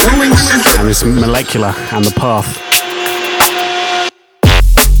 And it's Molecular and The Path.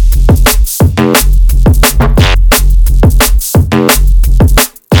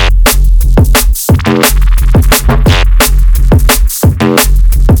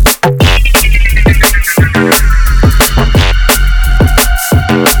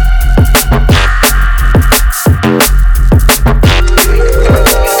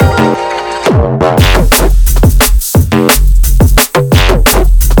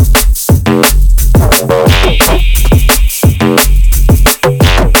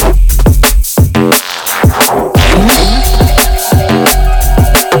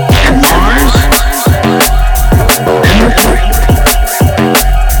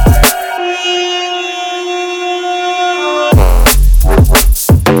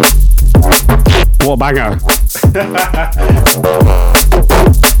 Banger.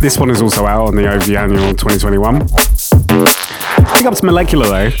 This one is also out on the OV Annual 2021. Big up to Molecular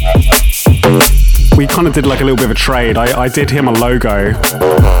though. We kind of did like a little bit of a trade. I did him a logo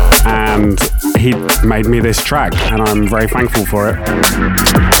and he made me this track and I'm very thankful for it.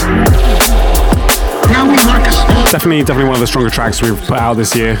 Definitely one of the stronger tracks we've put out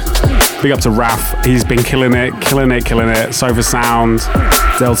this year. Big up to Raph. He's been killing it. Sofa Sound,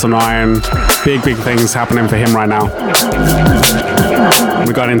 Delta 9. Big things happening for him right now.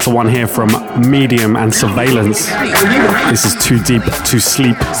 We got into one here from Medium and Surveillance. This is Too Deep to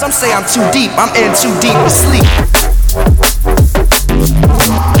Sleep. Some say I'm too deep. I'm in too deep to sleep.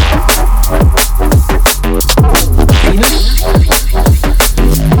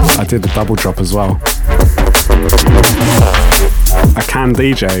 I did the double drop as well. I can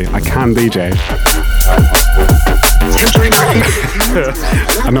DJ.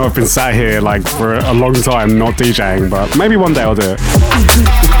 I know I've been sat here like for a long time not DJing, but maybe one day I'll do it.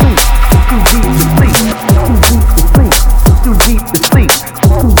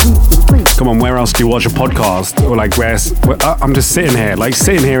 Come on, where else do you watch a podcast? Or like I'm just sitting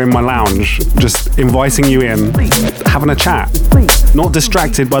here in my lounge, just inviting you in, having a chat. Not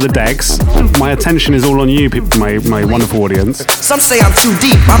distracted by the decks. My attention is all on you, my wonderful audience. Some say I'm too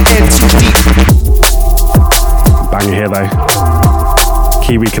deep. I'm in too deep. Banger here though.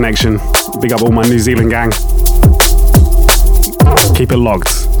 Kiwi Connection. Big up all my New Zealand gang. Keep it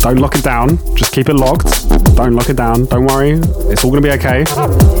locked. Don't lock it down. Just keep it locked. Don't lock it down. Don't worry. It's all gonna be okay.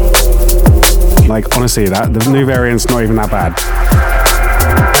 Like, honestly, the new variant's not even that bad.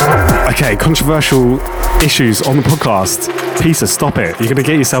 Okay, controversial issues on the podcast. Pisa, stop it. You're gonna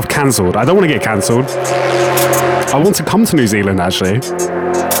get yourself cancelled. I don't want to get cancelled. I want to come to New Zealand, actually.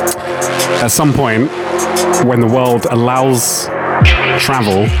 At some point, when the world allows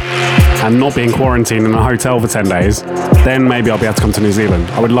travel and not being quarantined in a hotel for 10 days, then maybe I'll be able to come to New Zealand.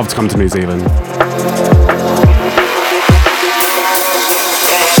 I would love to come to New Zealand.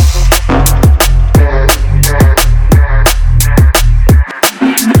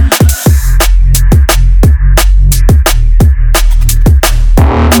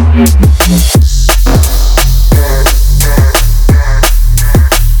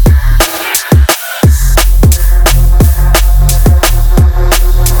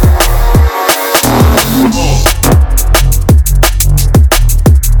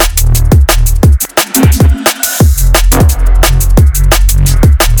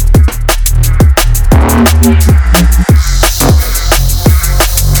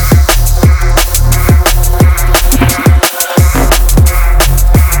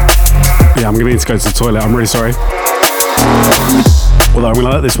 To go to the toilet, I'm really sorry. Although I'm gonna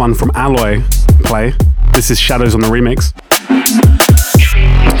let this one from Alloy play. This is Shadows on the remix.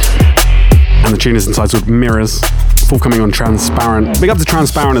 And the tune is entitled Mirrors. Forthcoming on Transparent. Big up to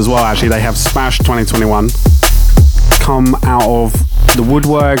Transparent as well, actually. They have Spash 2021. Come out of the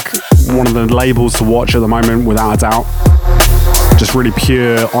woodwork. One of the labels to watch at the moment, without a doubt. Just really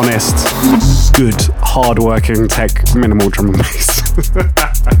pure, honest, good, hard-working tech, minimal drum and bass.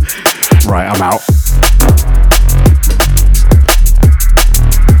 Right, I'm out.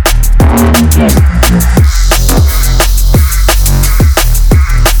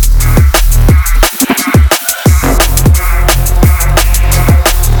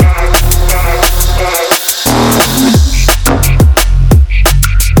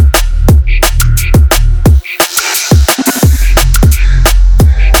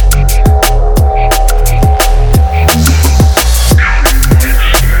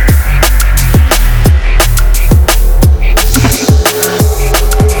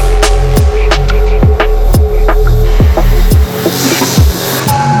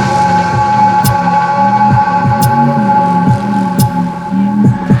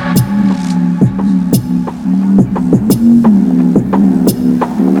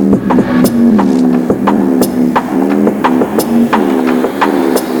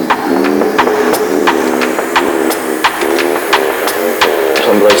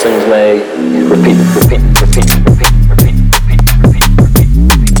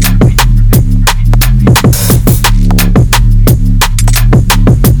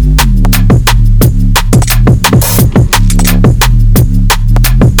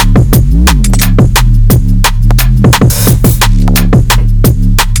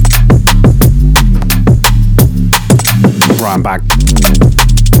 I'm back.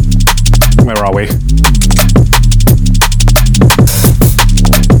 Where are we?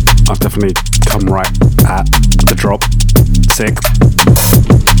 I've definitely come right at the drop. Sick.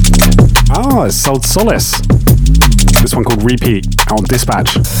 Oh, it's Sold Solace. This one called Repeat out on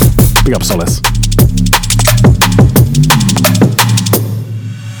Dispatch. Big up Solace.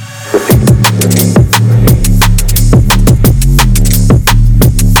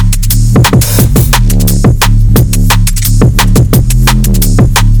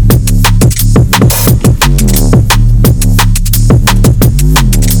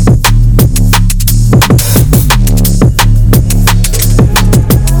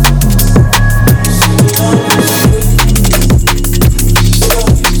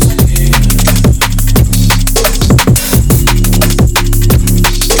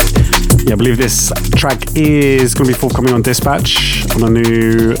 I believe this track is going to be forthcoming on Dispatch on a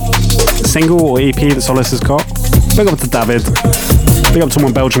new single or EP that Solace has got. Big up to David. Big up to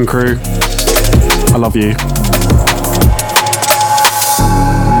my Belgian crew. I love you.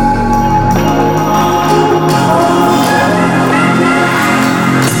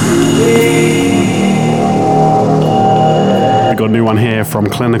 We got a new one here from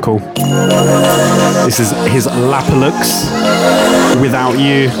Clinical. This is his Lapalux, Without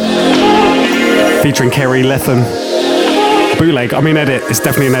You, featuring Kerry Lethan. Bootleg, I mean edit, it's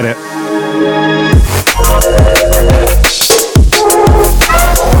definitely an edit.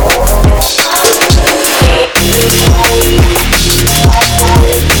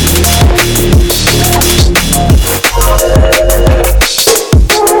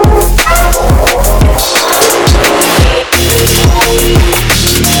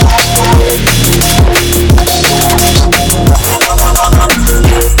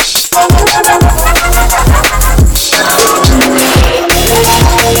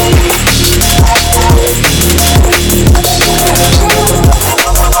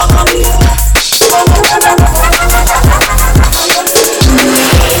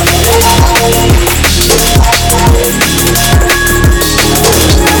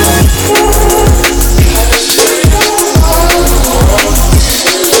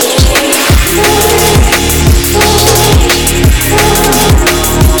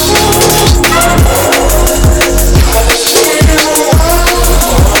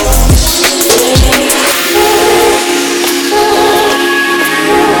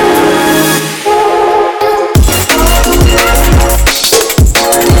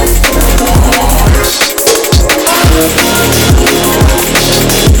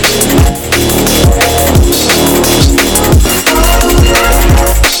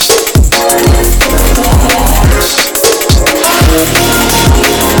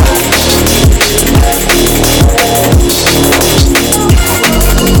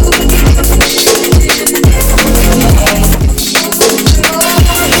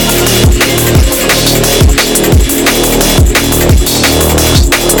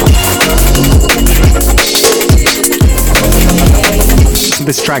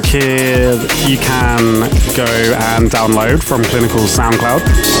 This track here you can go and download from Clinical's SoundCloud.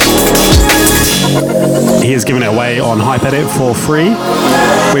 He is giving it away on Hypedit for free,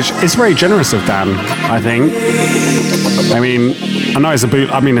 which is very generous of Dan, I think. I mean, I know it's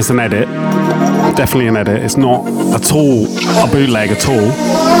it's an edit. Definitely an edit. It's not at all a bootleg at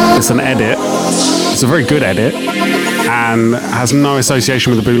all. It's an edit. It's a very good edit and has no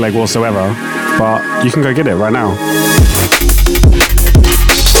association with the bootleg whatsoever. But you can go get it right now.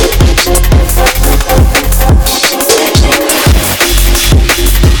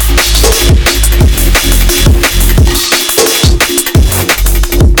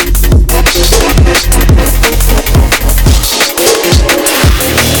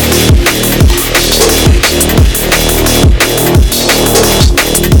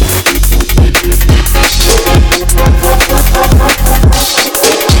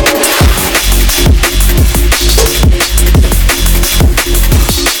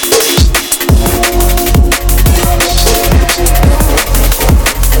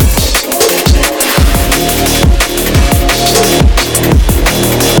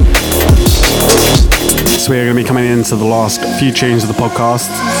 We're going to be coming into the last few tunes of the podcast.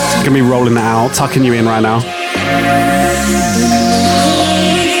 Going to be rolling it out, tucking you in right now.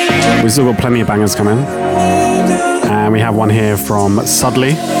 We've still got plenty of bangers coming. And we have one here from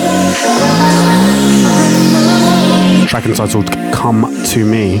Sudley. Track entitled Come To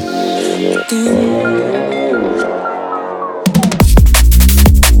Me.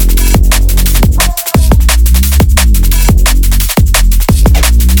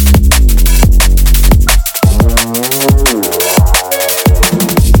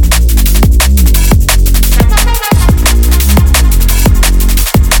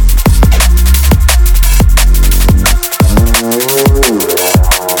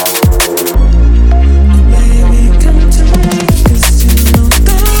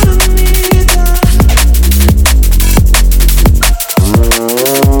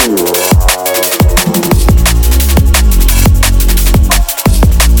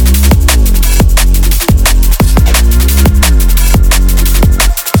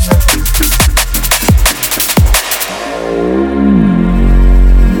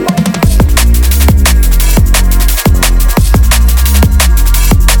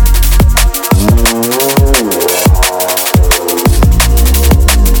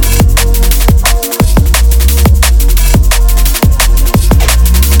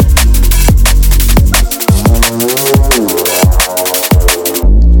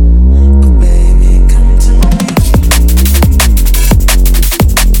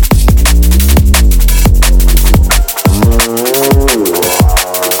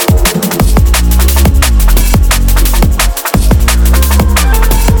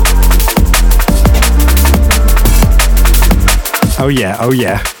 Oh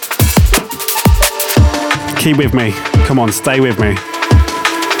yeah. Keep with me. Come on, stay with me.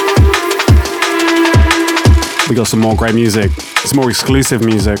 We got some more great music. Some more exclusive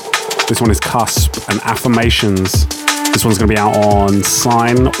music. This one is Cusp and Affirmations. This one's going to be out on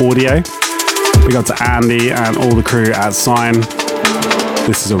Sign Audio. We got to Andy and all the crew at Sign.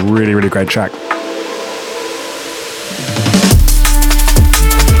 This is a really, really great track.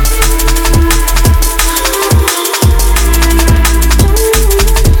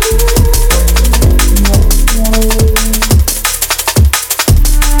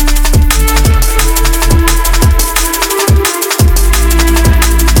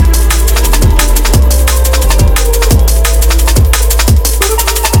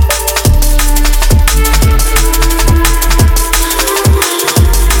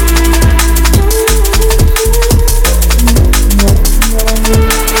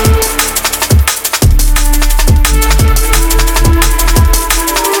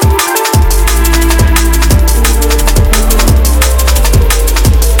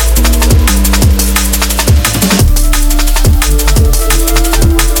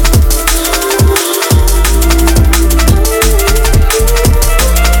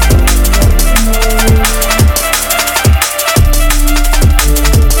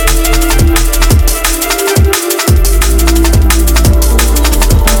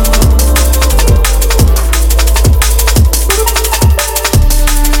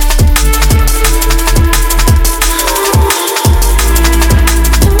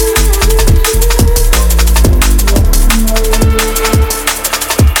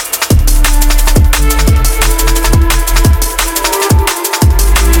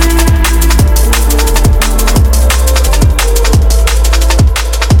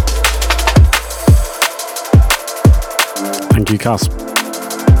 Cusp.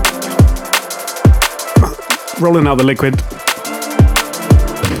 Rolling out the liquid.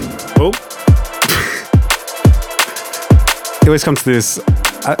 it always comes to this.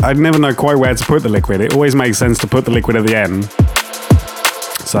 I never know quite where to put the liquid. It always makes sense to put the liquid at the end.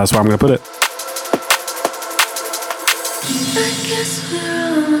 So that's where I'm going to put it.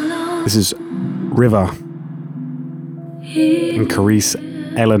 This is River and Carice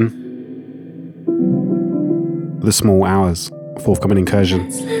Ellen. The Small Hours, forthcoming incursion.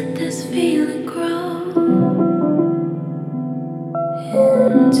 Let's let this feeling grow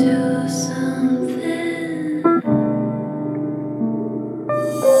into something.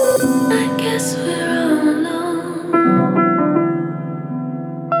 I guess we're all alone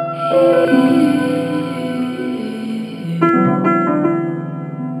here.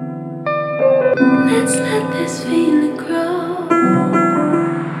 Let's let this feeling grow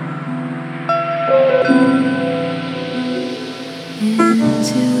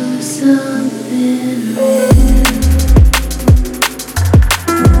into something real.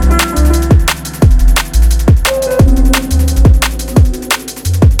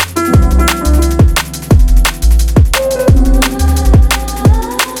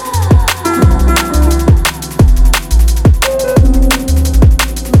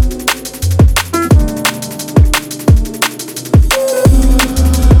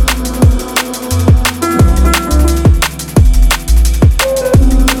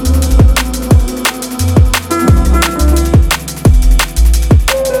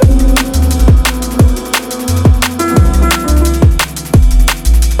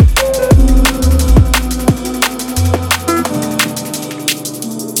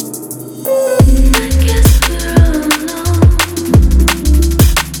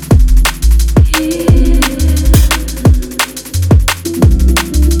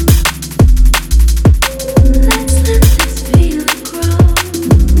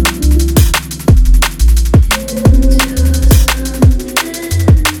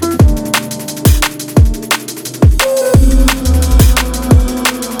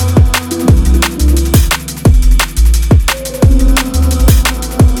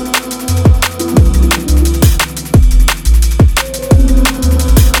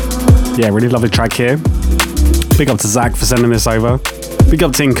 Yeah, really lovely track here. Big up to Zach for sending this over. Big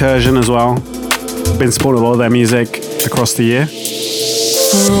up to Incursion as well. Been supporting a lot of their music across the year.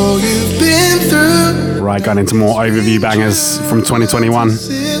 Right, going into more overview bangers from 2021.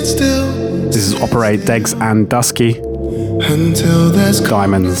 This is Operate, Degs and Dusky.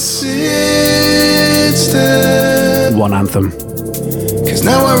 Diamonds. One anthem. Cause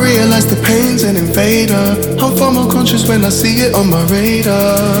now I realize the pain's an invader. I'm far more conscious when I see it on my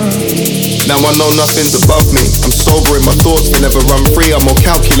radar. Now I know nothing's above me. I'm sober in my thoughts, they never run free. I'm more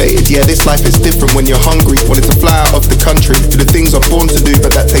calculated. Yeah, this life is different when you're hungry. Wanted to fly out of the country, do the things I'm born to do,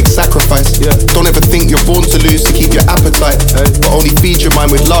 but that takes sacrifice. Yeah. Don't ever think you're born to lose to keep your appetite, but only feed your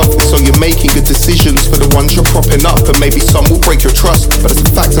mind with love. So you're making good decisions for the ones you're propping up, and maybe some will break your trust, but it's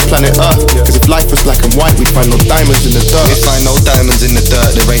a fact of planet Earth. Cause if life was black and white, we'd find no diamonds in the dirt. We'd find no diamonds in the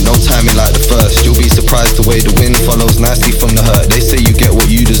dirt. There ain't no timing like the first. You'll be surprised the way the wind follows nicely from the hurt. They say you get what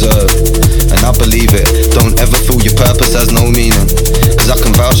you deserve, and I believe it. Don't ever feel your purpose has no meaning, cause I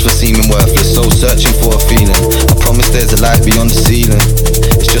can vouch for seeming worthless. So searching for a feeling, I promise there's a light beyond the ceiling.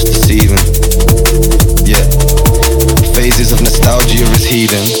 It's just deceiving. Yeah, phases of nostalgia is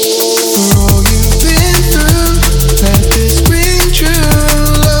healing. For all you've been through, let this ring true.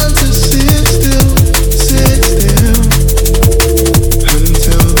 Learn to sit still,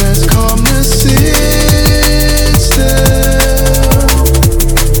 until there's calmness, sit still.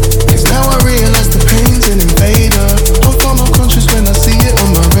 Cause now I realize the pain's an invader. I'm far more conscious when I see it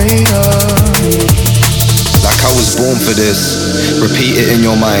on my radar. Like I was born for this. Repeat it in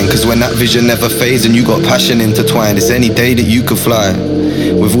your mind, cause when that vision never fades and you got passion intertwined, it's any day that you could fly.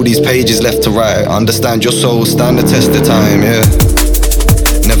 With all these pages left to write, understand your soul, stand the test of time, yeah.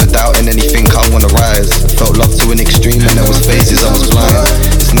 Never doubting anything, I wanna rise. Felt love to an extreme and there was phases I was blind.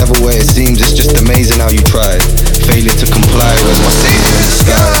 It's never where it seems, it's just amazing how you tried. Failing to comply, where's my savior in the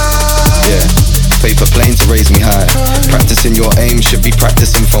sky? Yeah, paper plane to raise me high. Practicing your aim should be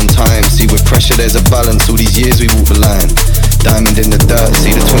practicing from time. See with pressure there's a balance, all these years we walk the line. Diamond in the dirt,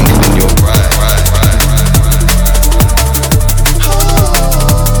 see the twinkle in your eye.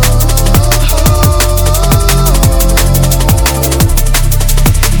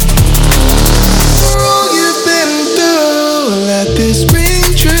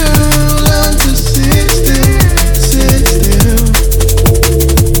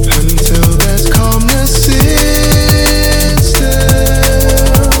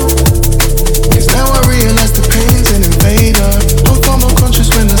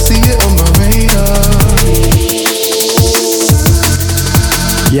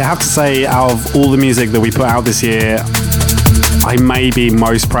 Yeah, I have to say, out of all the music that we put out this year, I may be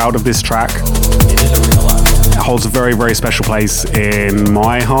most proud of this track. It holds a very, very special place in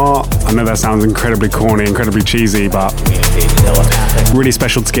my heart. I know that sounds incredibly corny, incredibly cheesy, but really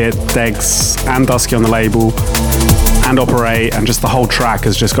special to get Degs and Dusky on the label and Operate, and just the whole track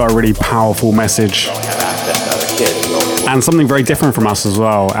has just got a really powerful message and something very different from us as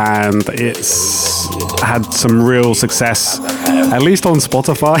well. And it's had some real success, at least on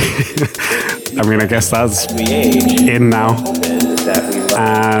Spotify. I mean, I guess that's in now.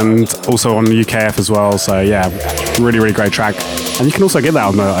 And also on UKF as well. So yeah, really, really great track. And you can also get that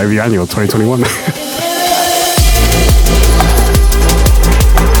on the OV Annual 2021.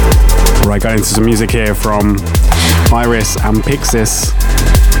 Right, going into some music here from Iris and Pixis.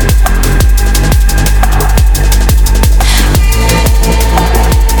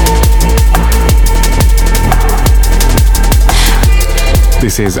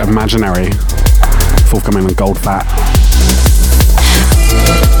 This is Imaginary, forthcoming on Gold Fat.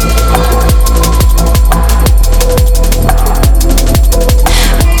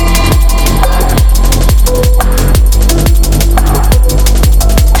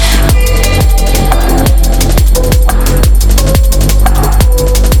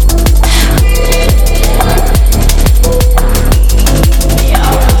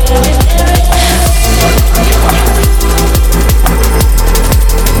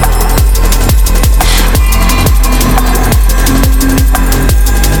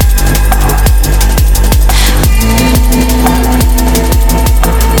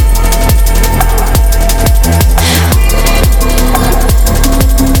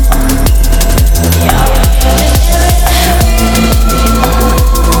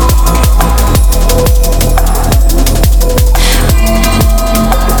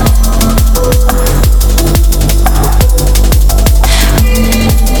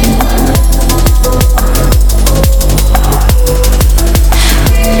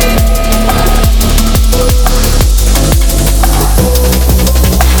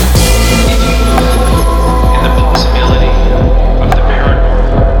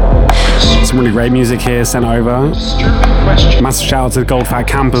 Great music here sent over. Massive shout out to the Gold Fat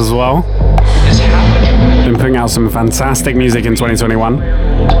Camp as well. Been putting out some fantastic music in 2021.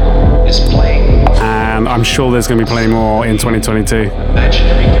 And I'm sure there's going to be plenty more in 2022.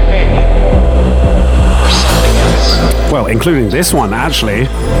 Well, including this one actually.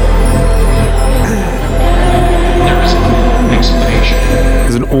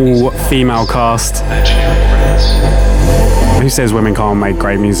 It's an all-female cast. Who says women can't make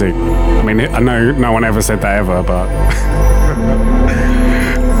great music? I mean, I know no one ever said that ever, but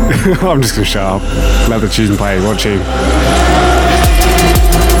I'm just gonna shut up. Let the tune play. What tune?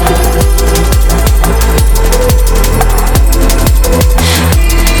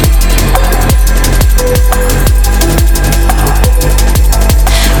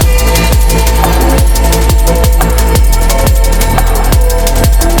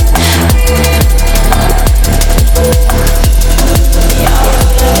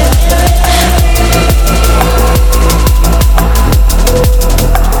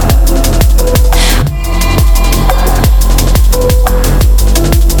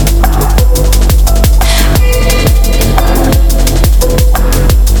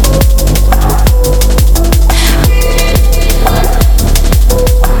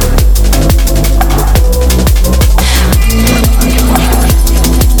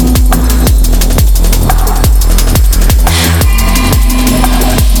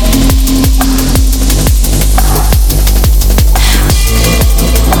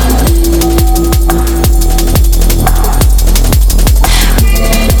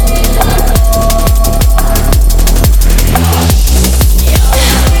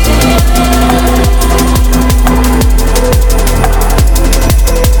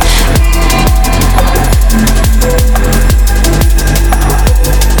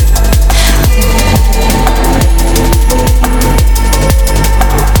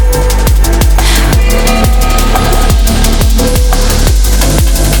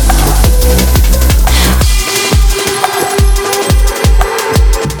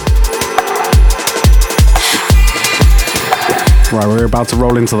 Right, we're about to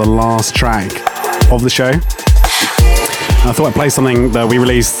roll into the last track of the show. I thought I'd play something that we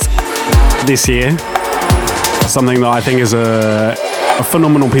released this year. Something that I think is a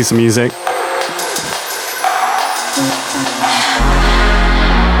phenomenal piece of music.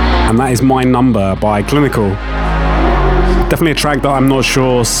 And that is My Number by Clinical. Definitely a track that I'm not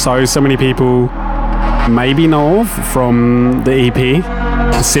sure so many people maybe know of from the EP.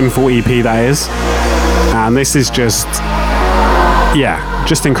 The Sinful EP, that is. And this is just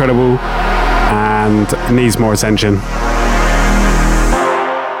incredible and needs more attention.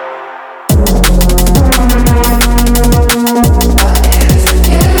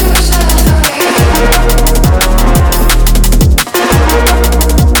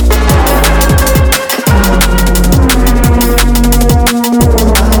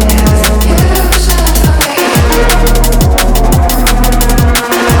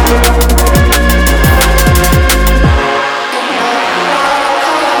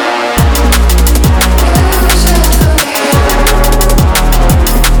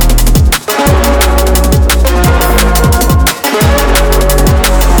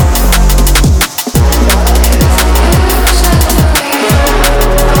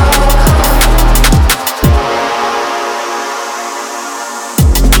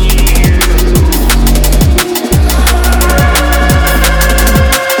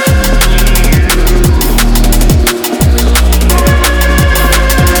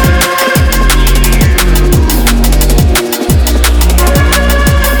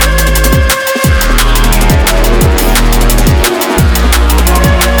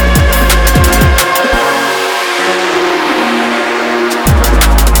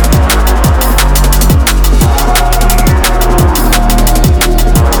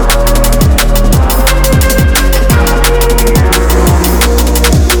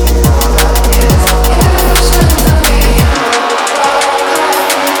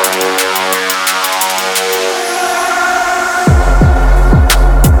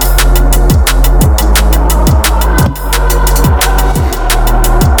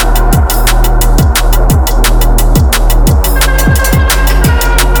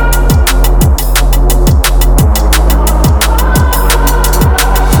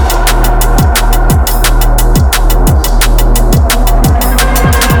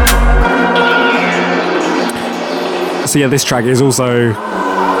 So yeah, this track is also,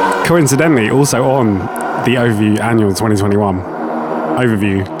 coincidentally, also on the Overview Annual 2021.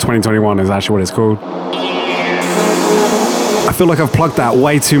 Overview 2021 is actually what it's called. I feel like I've plugged that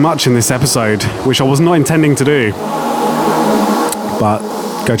way too much in this episode, which I was not intending to do. But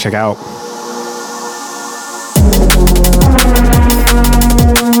go check out.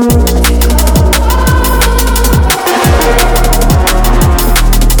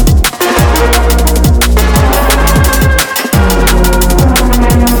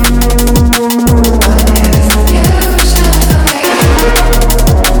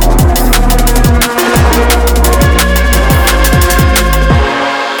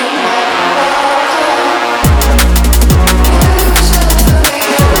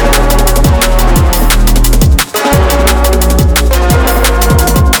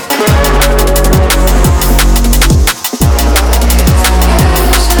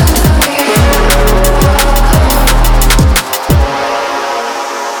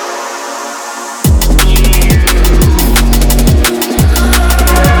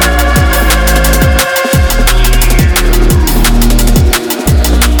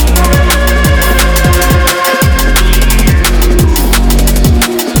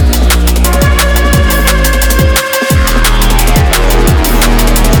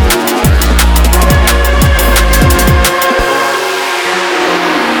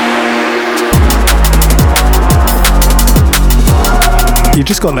 You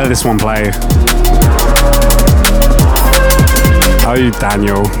just got to let this one play. Oh,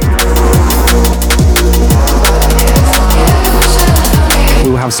 Daniel.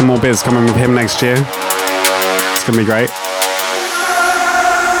 We'll have some more bits coming with him next year. It's going to be great.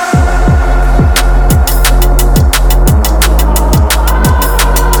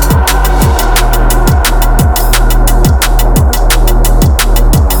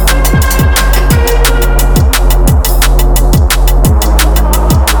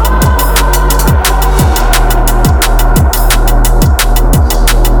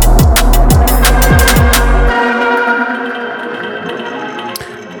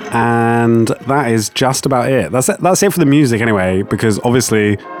 And that is just about it. That's it for the music anyway, because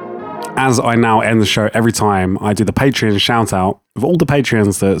obviously, as I now end the show every time, I do the Patreon shout out of all the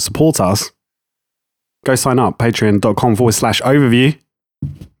Patreons that support us. Go sign up, patreon.com/overview.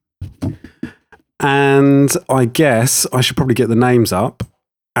 And I guess I should probably get the names up.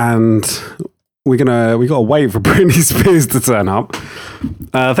 And we got to wait for Britney Spears to turn up.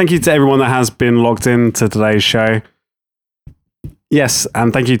 Thank you to everyone that has been logged in to today's show. Yes,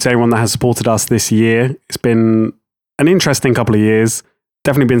 and thank you to everyone that has supported us this year. It's been an interesting couple of years.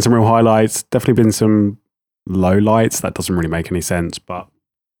 Definitely been some real highlights. Definitely been some lowlights. That doesn't really make any sense, but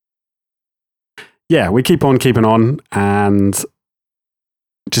yeah, we keep on keeping on and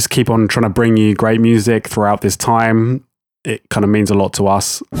just keep on trying to bring you great music throughout this time. It kind of means a lot to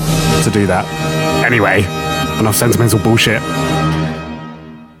us to do that. Anyway, enough sentimental bullshit.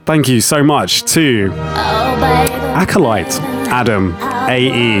 Thank you so much to Acolyte, Adam,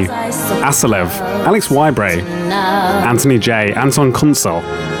 AE, Asalev, Alex Wybre, Anthony J, Anton Kunsel,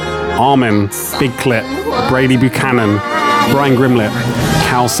 Armin, Big Clip, Brady Buchanan, Brian Grimlett,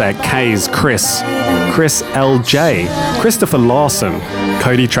 Calsec, Kays, Chris LJ, Christopher Larson,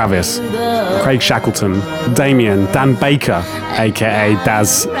 Cody Travis, Craig Shackleton, Damien, Dan Baker, aka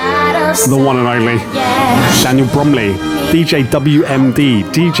Daz, the one and only, Daniel Bromley, DJ WMD,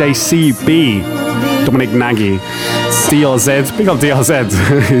 DJ CB, Dominic Nagy, DRZ, big up DRZ,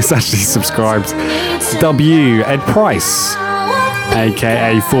 who's actually subscribed, W, Ed Price,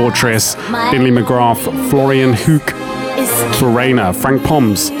 aka Fortress, Binley McGrath, Florian Hook, Florena, Frank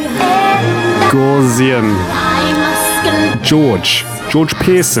Poms, Gorzian, George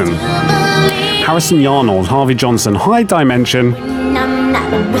Pearson, Harrison Yarnold, Harvey Johnson, High Dimension,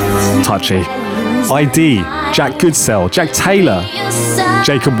 Touchy, ID, Jack Goodsell, Jack Taylor,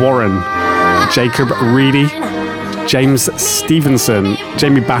 Jacob Warren, Jacob Reedy, James Stevenson,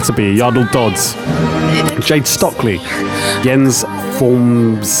 Jamie Batterby, Yardle Dodds, Jade Stockley, Jens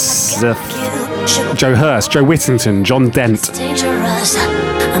Formseth, Joe Hurst, Joe Whittington, John Dent,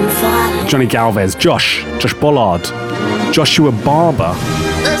 Johnny Galvez, Josh Bollard, Joshua Barber,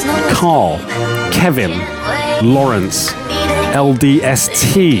 Carl, Kevin, Lawrence,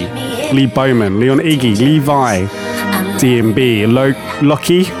 LDST, Lee Bowman, Leon Iggy, Levi, DMB,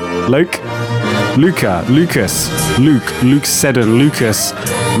 Loki, Luca, Lucas, Luke Seddon, Lucas,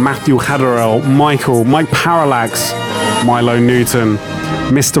 Matthew Hadderell, Mike Parallax, Milo Newton,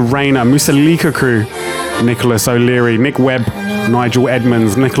 Mr. Rayner, Musalika Crew, Nicholas O'Leary, Nick Webb, Nigel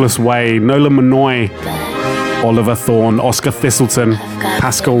Edmonds, Nicholas Way, Nola Manoy, Oliver Thorne, Oscar Thistleton,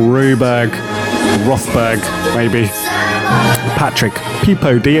 Pascal Ruberg, Rothberg, maybe. Patrick,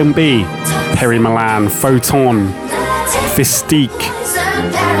 Pipo, DMB, Perry Milan, Photon, Fistique,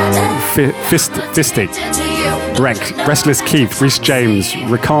 Fistic, Restless Keith, Reese James,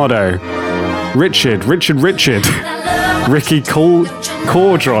 Ricardo, Richard, Ricky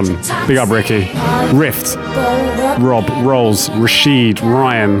Cordron, big up Ricky, Rift, Rob, Rolls, Rashid,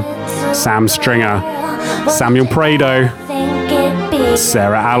 Ryan, Sam Stringer, Samuel Prado,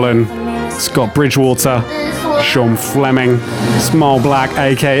 Sarah Allen, Scott Bridgewater, Sean Fleming, Small Black,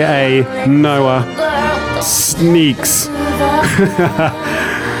 aka Noah, Sneaks,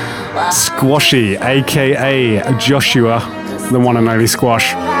 Squashy, aka Joshua, the one and only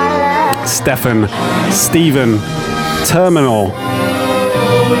Squash, Stefan, Stephen, Terminal,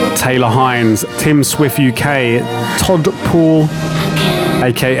 Taylor Hines, Tim Swift UK, Todd Poole,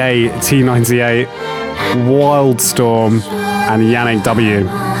 aka T98, Wildstorm, and Yannick W.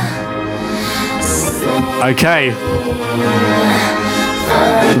 Okay,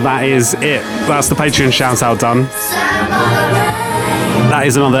 that is it. That's the Patreon shout out done. That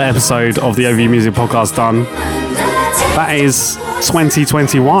is another episode of the OV Music Podcast done. That is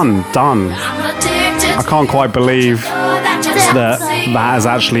 2021 done. I can't quite believe that has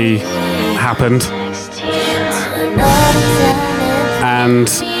actually happened. And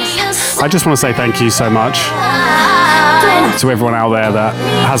I just want to say thank you so much to everyone out there that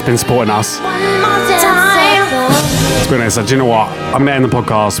has been supporting us. To be honest, do you know what? I'm going to end the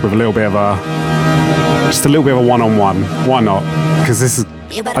podcast with a little bit of a one-on-one. Why not? Because this is...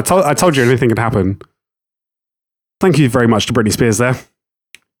 I told you anything could happen. Thank you very much to Britney Spears there.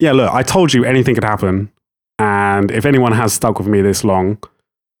 Yeah, look, I told you anything could happen. And if anyone has stuck with me this long,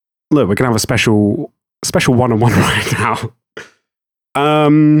 look, we're going to have a special one-on-one right now.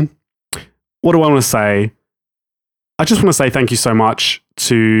 What do I want to say? I just want to say thank you so much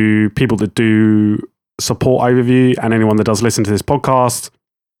to people that do support Overview and anyone that does listen to this podcast.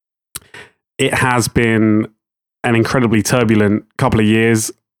 It has been an incredibly turbulent couple of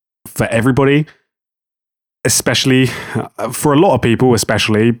years for everybody, especially for a lot of people,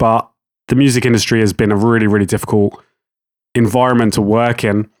 but the music industry has been a really, really difficult environment to work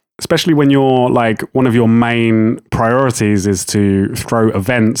in, especially when you're like one of your main priorities is to throw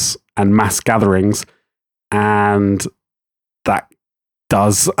events and mass gatherings. And that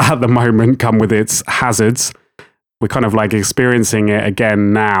does at the moment come with its hazards. We're kind of like experiencing it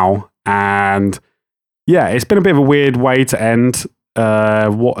again now. And yeah, it's been a bit of a weird way to end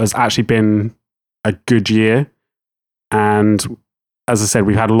what has actually been a good year. And as I said,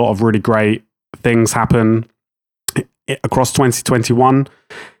 we've had a lot of really great things happen across 2021.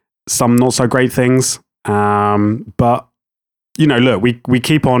 Some not so great things. But, you know, look, we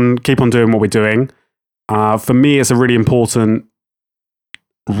keep on doing what we're doing. For me, it's a really important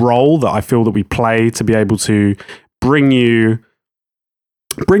role that I feel that we play to be able to bring you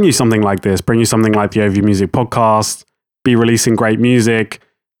something like this, bring you something like the OV Music Podcast, be releasing great music,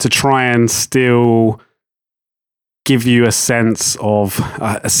 to try and still give you a sense of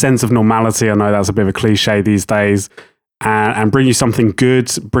normality. I know that's a bit of a cliche these days, and bring you something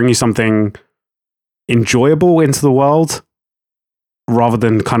good, bring you something enjoyable into the world, rather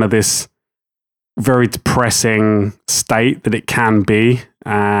than kind of this very depressing state that it can be,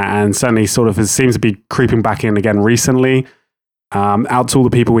 and certainly sort of seems to be creeping back in again recently. Out to all the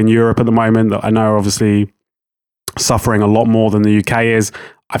people in Europe at the moment that I know are obviously suffering a lot more than the UK is.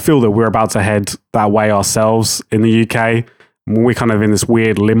 I feel that we're about to head that way ourselves in the UK. We're kind of in this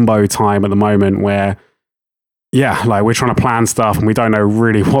weird limbo time at the moment where, yeah, like we're trying to plan stuff and we don't know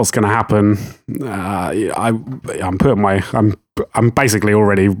really what's going to happen. I'm basically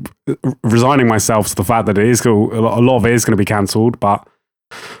already resigning myself to the fact that a lot of it is going to be cancelled, but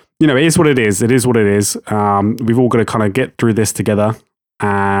you know, it is what it is. It is what it is. We've all got to kind of get through this together,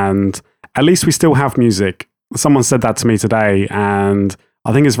 and at least we still have music. Someone said that to me today, and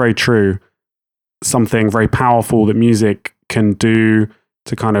I think it's very true. Something very powerful that music can do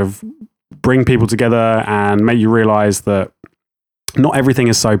to kind of bring people together and make you realize that not everything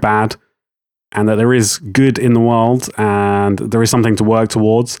is so bad, and that there is good in the world and there is something to work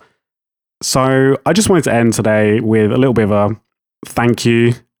towards. So I just wanted to end today with a little bit of a thank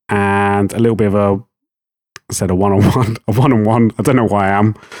you and a little bit of a one-on-one. I don't know why I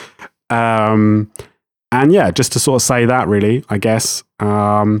am. And yeah, just to sort of say that really, I guess.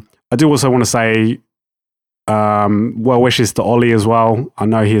 I do also want to say well wishes to Ollie as well. I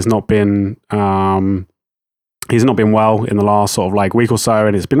know he has not been he's not been well in the last sort of like week or so,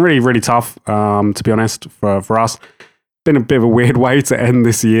 and it's been really, really tough, to be honest, for us. Been a bit of a weird way to end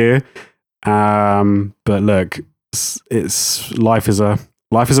this year. But look, it's life is a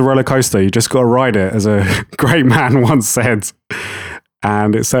life is a roller coaster. You just got to ride it, as a great man once said.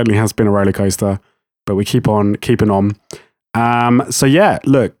 And it certainly has been a roller coaster, but we keep on keeping on. So yeah,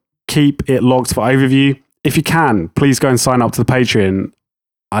 look, keep it locked for Overview. If you can, please go and sign up to the Patreon.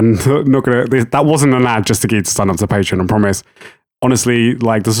 I'm not gonna. That wasn't an ad just to get you to sign up to the Patreon, I promise. Honestly,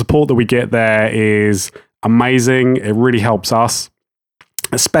 like, the support that we get there is amazing. It really helps us,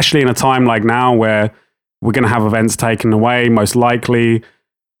 especially in a time like now where we're going to have events taken away, most likely.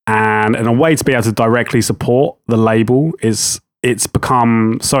 And in a way to be able to directly support the label, it's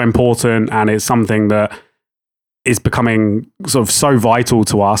become so important, and it's something that is becoming sort of so vital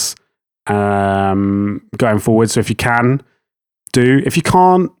to us going forward. So if you can, do. If you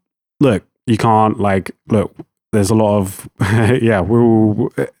can't, look, you can't. Like, look, there's a lot of yeah.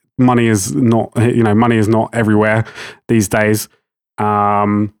 Money is not, money is not everywhere these days.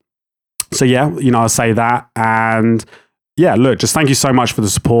 So yeah, I'll say that. And yeah, look, just thank you so much for the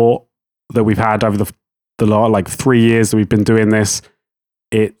support that we've had over the like 3 years that we've been doing this.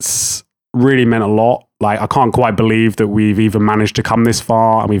 It's really meant a lot. Like, I can't quite believe that we've even managed to come this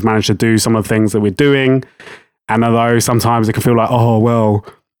far, and we've managed to do some of the things that we're doing. And although sometimes it can feel like, oh, well,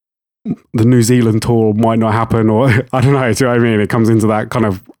 the New Zealand tour might not happen, or I don't know, do you know what I mean? It comes into that kind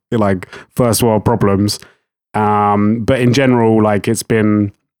of like first world problems. But in general, like, it's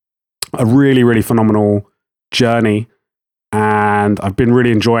been a really, really phenomenal journey, and I've been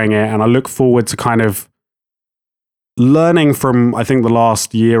really enjoying it. And I look forward to kind of learning from, I think, the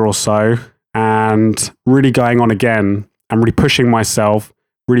last year or so, and really going on again and really pushing myself,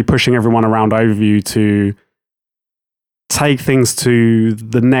 really pushing everyone around Overview to take things to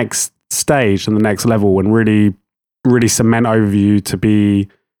the next stage and the next level, and really, really cement Overview to be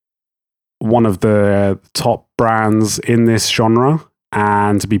one of the top brands in this genre,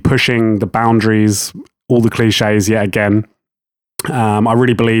 and to be pushing the boundaries, all the cliches yet again. I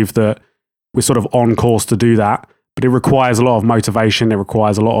really believe that we're sort of on course to do that, but it requires a lot of motivation. It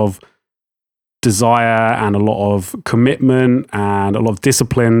requires a lot of desire and a lot of commitment and a lot of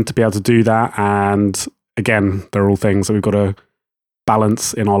discipline to be able to do that. And again, they're all things that we've got to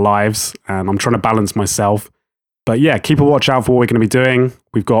balance in our lives, and I'm trying to balance myself. But yeah, keep a watch out for what we're going to be doing.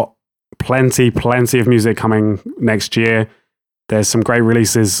 We've got plenty of music coming next year. There's some great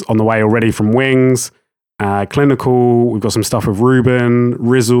releases on the way already from Wings, Clinical. We've got some stuff with Ruben,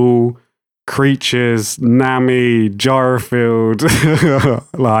 Rizzle, Creatures, Nami, Gyrofield.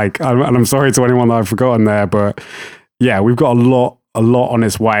 And I'm sorry to anyone that I've forgotten there, but yeah, we've got a lot on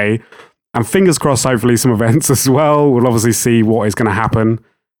its way. And fingers crossed, hopefully some events as well. We'll obviously see what is going to happen.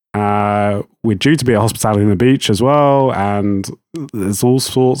 We're due to be at Hospitality on the Beach as well, and there's all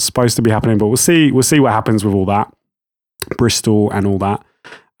sorts supposed to be happening, but we'll see what happens with all that. Bristol and all that.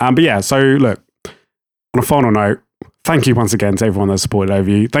 But yeah, so look, on a final note, thank you once again to everyone that supported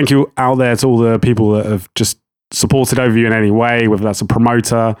Overview. Thank you out there to all the people that have just supported Overview in any way, whether that's a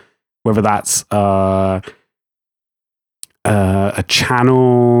promoter, whether that's a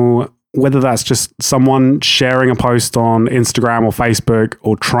channel, whether that's just someone sharing a post on Instagram or Facebook,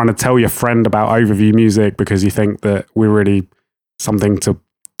 or trying to tell your friend about Overview music because you think that we're really something to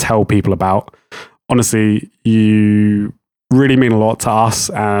tell people about. Honestly, you really mean a lot to us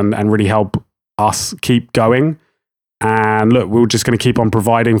and really help us keep going. And look, we're just going to keep on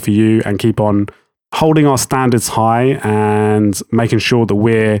providing for you and keep on holding our standards high and making sure that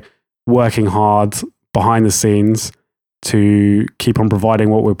we're working hard behind the scenes to keep on providing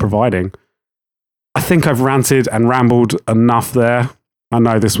what we're providing. I think I've ranted and rambled enough there. I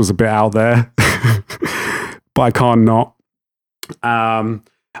know this was a bit out there, but I can't not.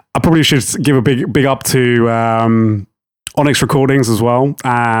 I probably should give a big up to Onyx Recordings as well,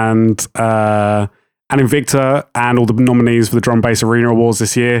 and Invicta, and all the nominees for the Drum Bass Arena Awards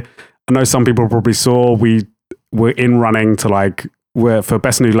this year. I know some people probably saw we were in running to for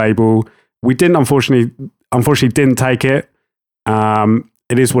Best New Label. We didn't, unfortunately didn't take it.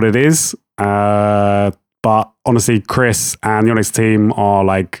 It is what it is. But honestly, Chris and the Onyx team are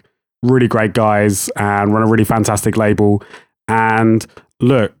really great guys and run a really fantastic label. And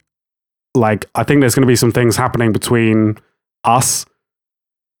look, I think there's going to be some things happening between us.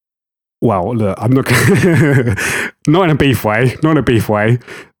 Well, look, I'm not not in a beef way.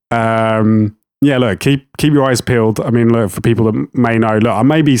 Yeah, look, keep your eyes peeled. I mean, look, for people that may know, look, I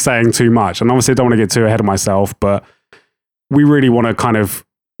may be saying too much, and obviously I don't want to get too ahead of myself, but we really want to kind of,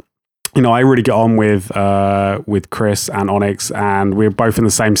 I really get on with Chris and Onyx, and we're both in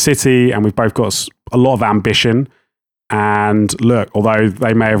the same city, and we've both got a lot of ambition. And look, although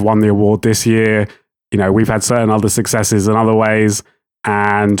they may have won the award this year, we've had certain other successes in other ways,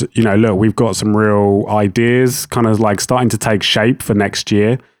 And, you know, look, we've got some real ideas kind of like starting to take shape for next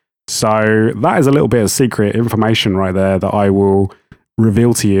year. So that is a little bit of secret information right there that I will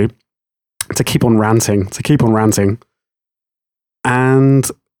reveal to you to keep on ranting.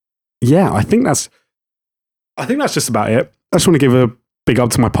 And yeah, I think that's just about it. I just want to give a big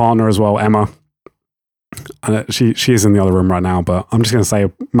up to my partner as well, Emma. She is in the other room right now, but I'm just going to say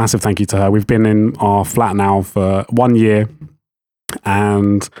a massive thank you to her. We've been in our flat now for 1 year,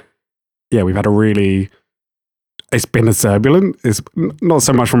 and yeah, we've had it's been a turbulent. It's not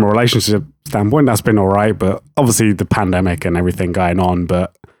so much from a relationship standpoint, that's been all right, but obviously the pandemic and everything going on.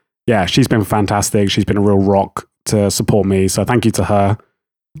 But yeah, she's been fantastic. She's been a real rock to support me. So thank you to her.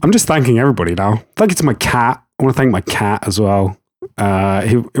 I'm just thanking everybody now. Thank you to my cat. I want to thank my cat as well.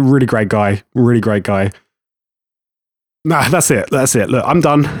 Really great guy. Nah, that's it. Look, I'm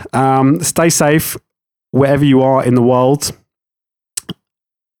done. Stay safe wherever you are in the world.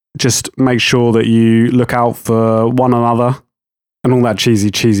 Just make sure that you look out for one another and all that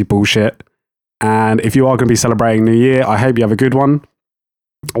cheesy bullshit. And if you are going to be celebrating New Year, I hope you have a good one.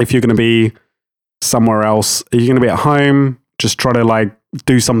 If you're going to be somewhere else, if you're going to be at home, just try to like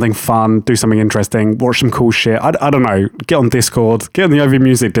do something fun, do something interesting, watch some cool shit. I don't know. Get on Discord, get on the OV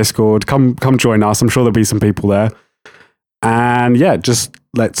Music Discord. Come join us. I'm sure there'll be some people there. And yeah, just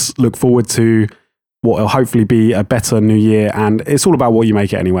let's look forward to what will hopefully be a better new year. And it's all about what you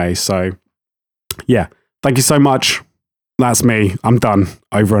make it anyway. So yeah, thank you so much. That's me. I'm done.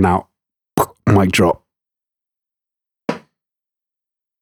 Over and out. Mic drop.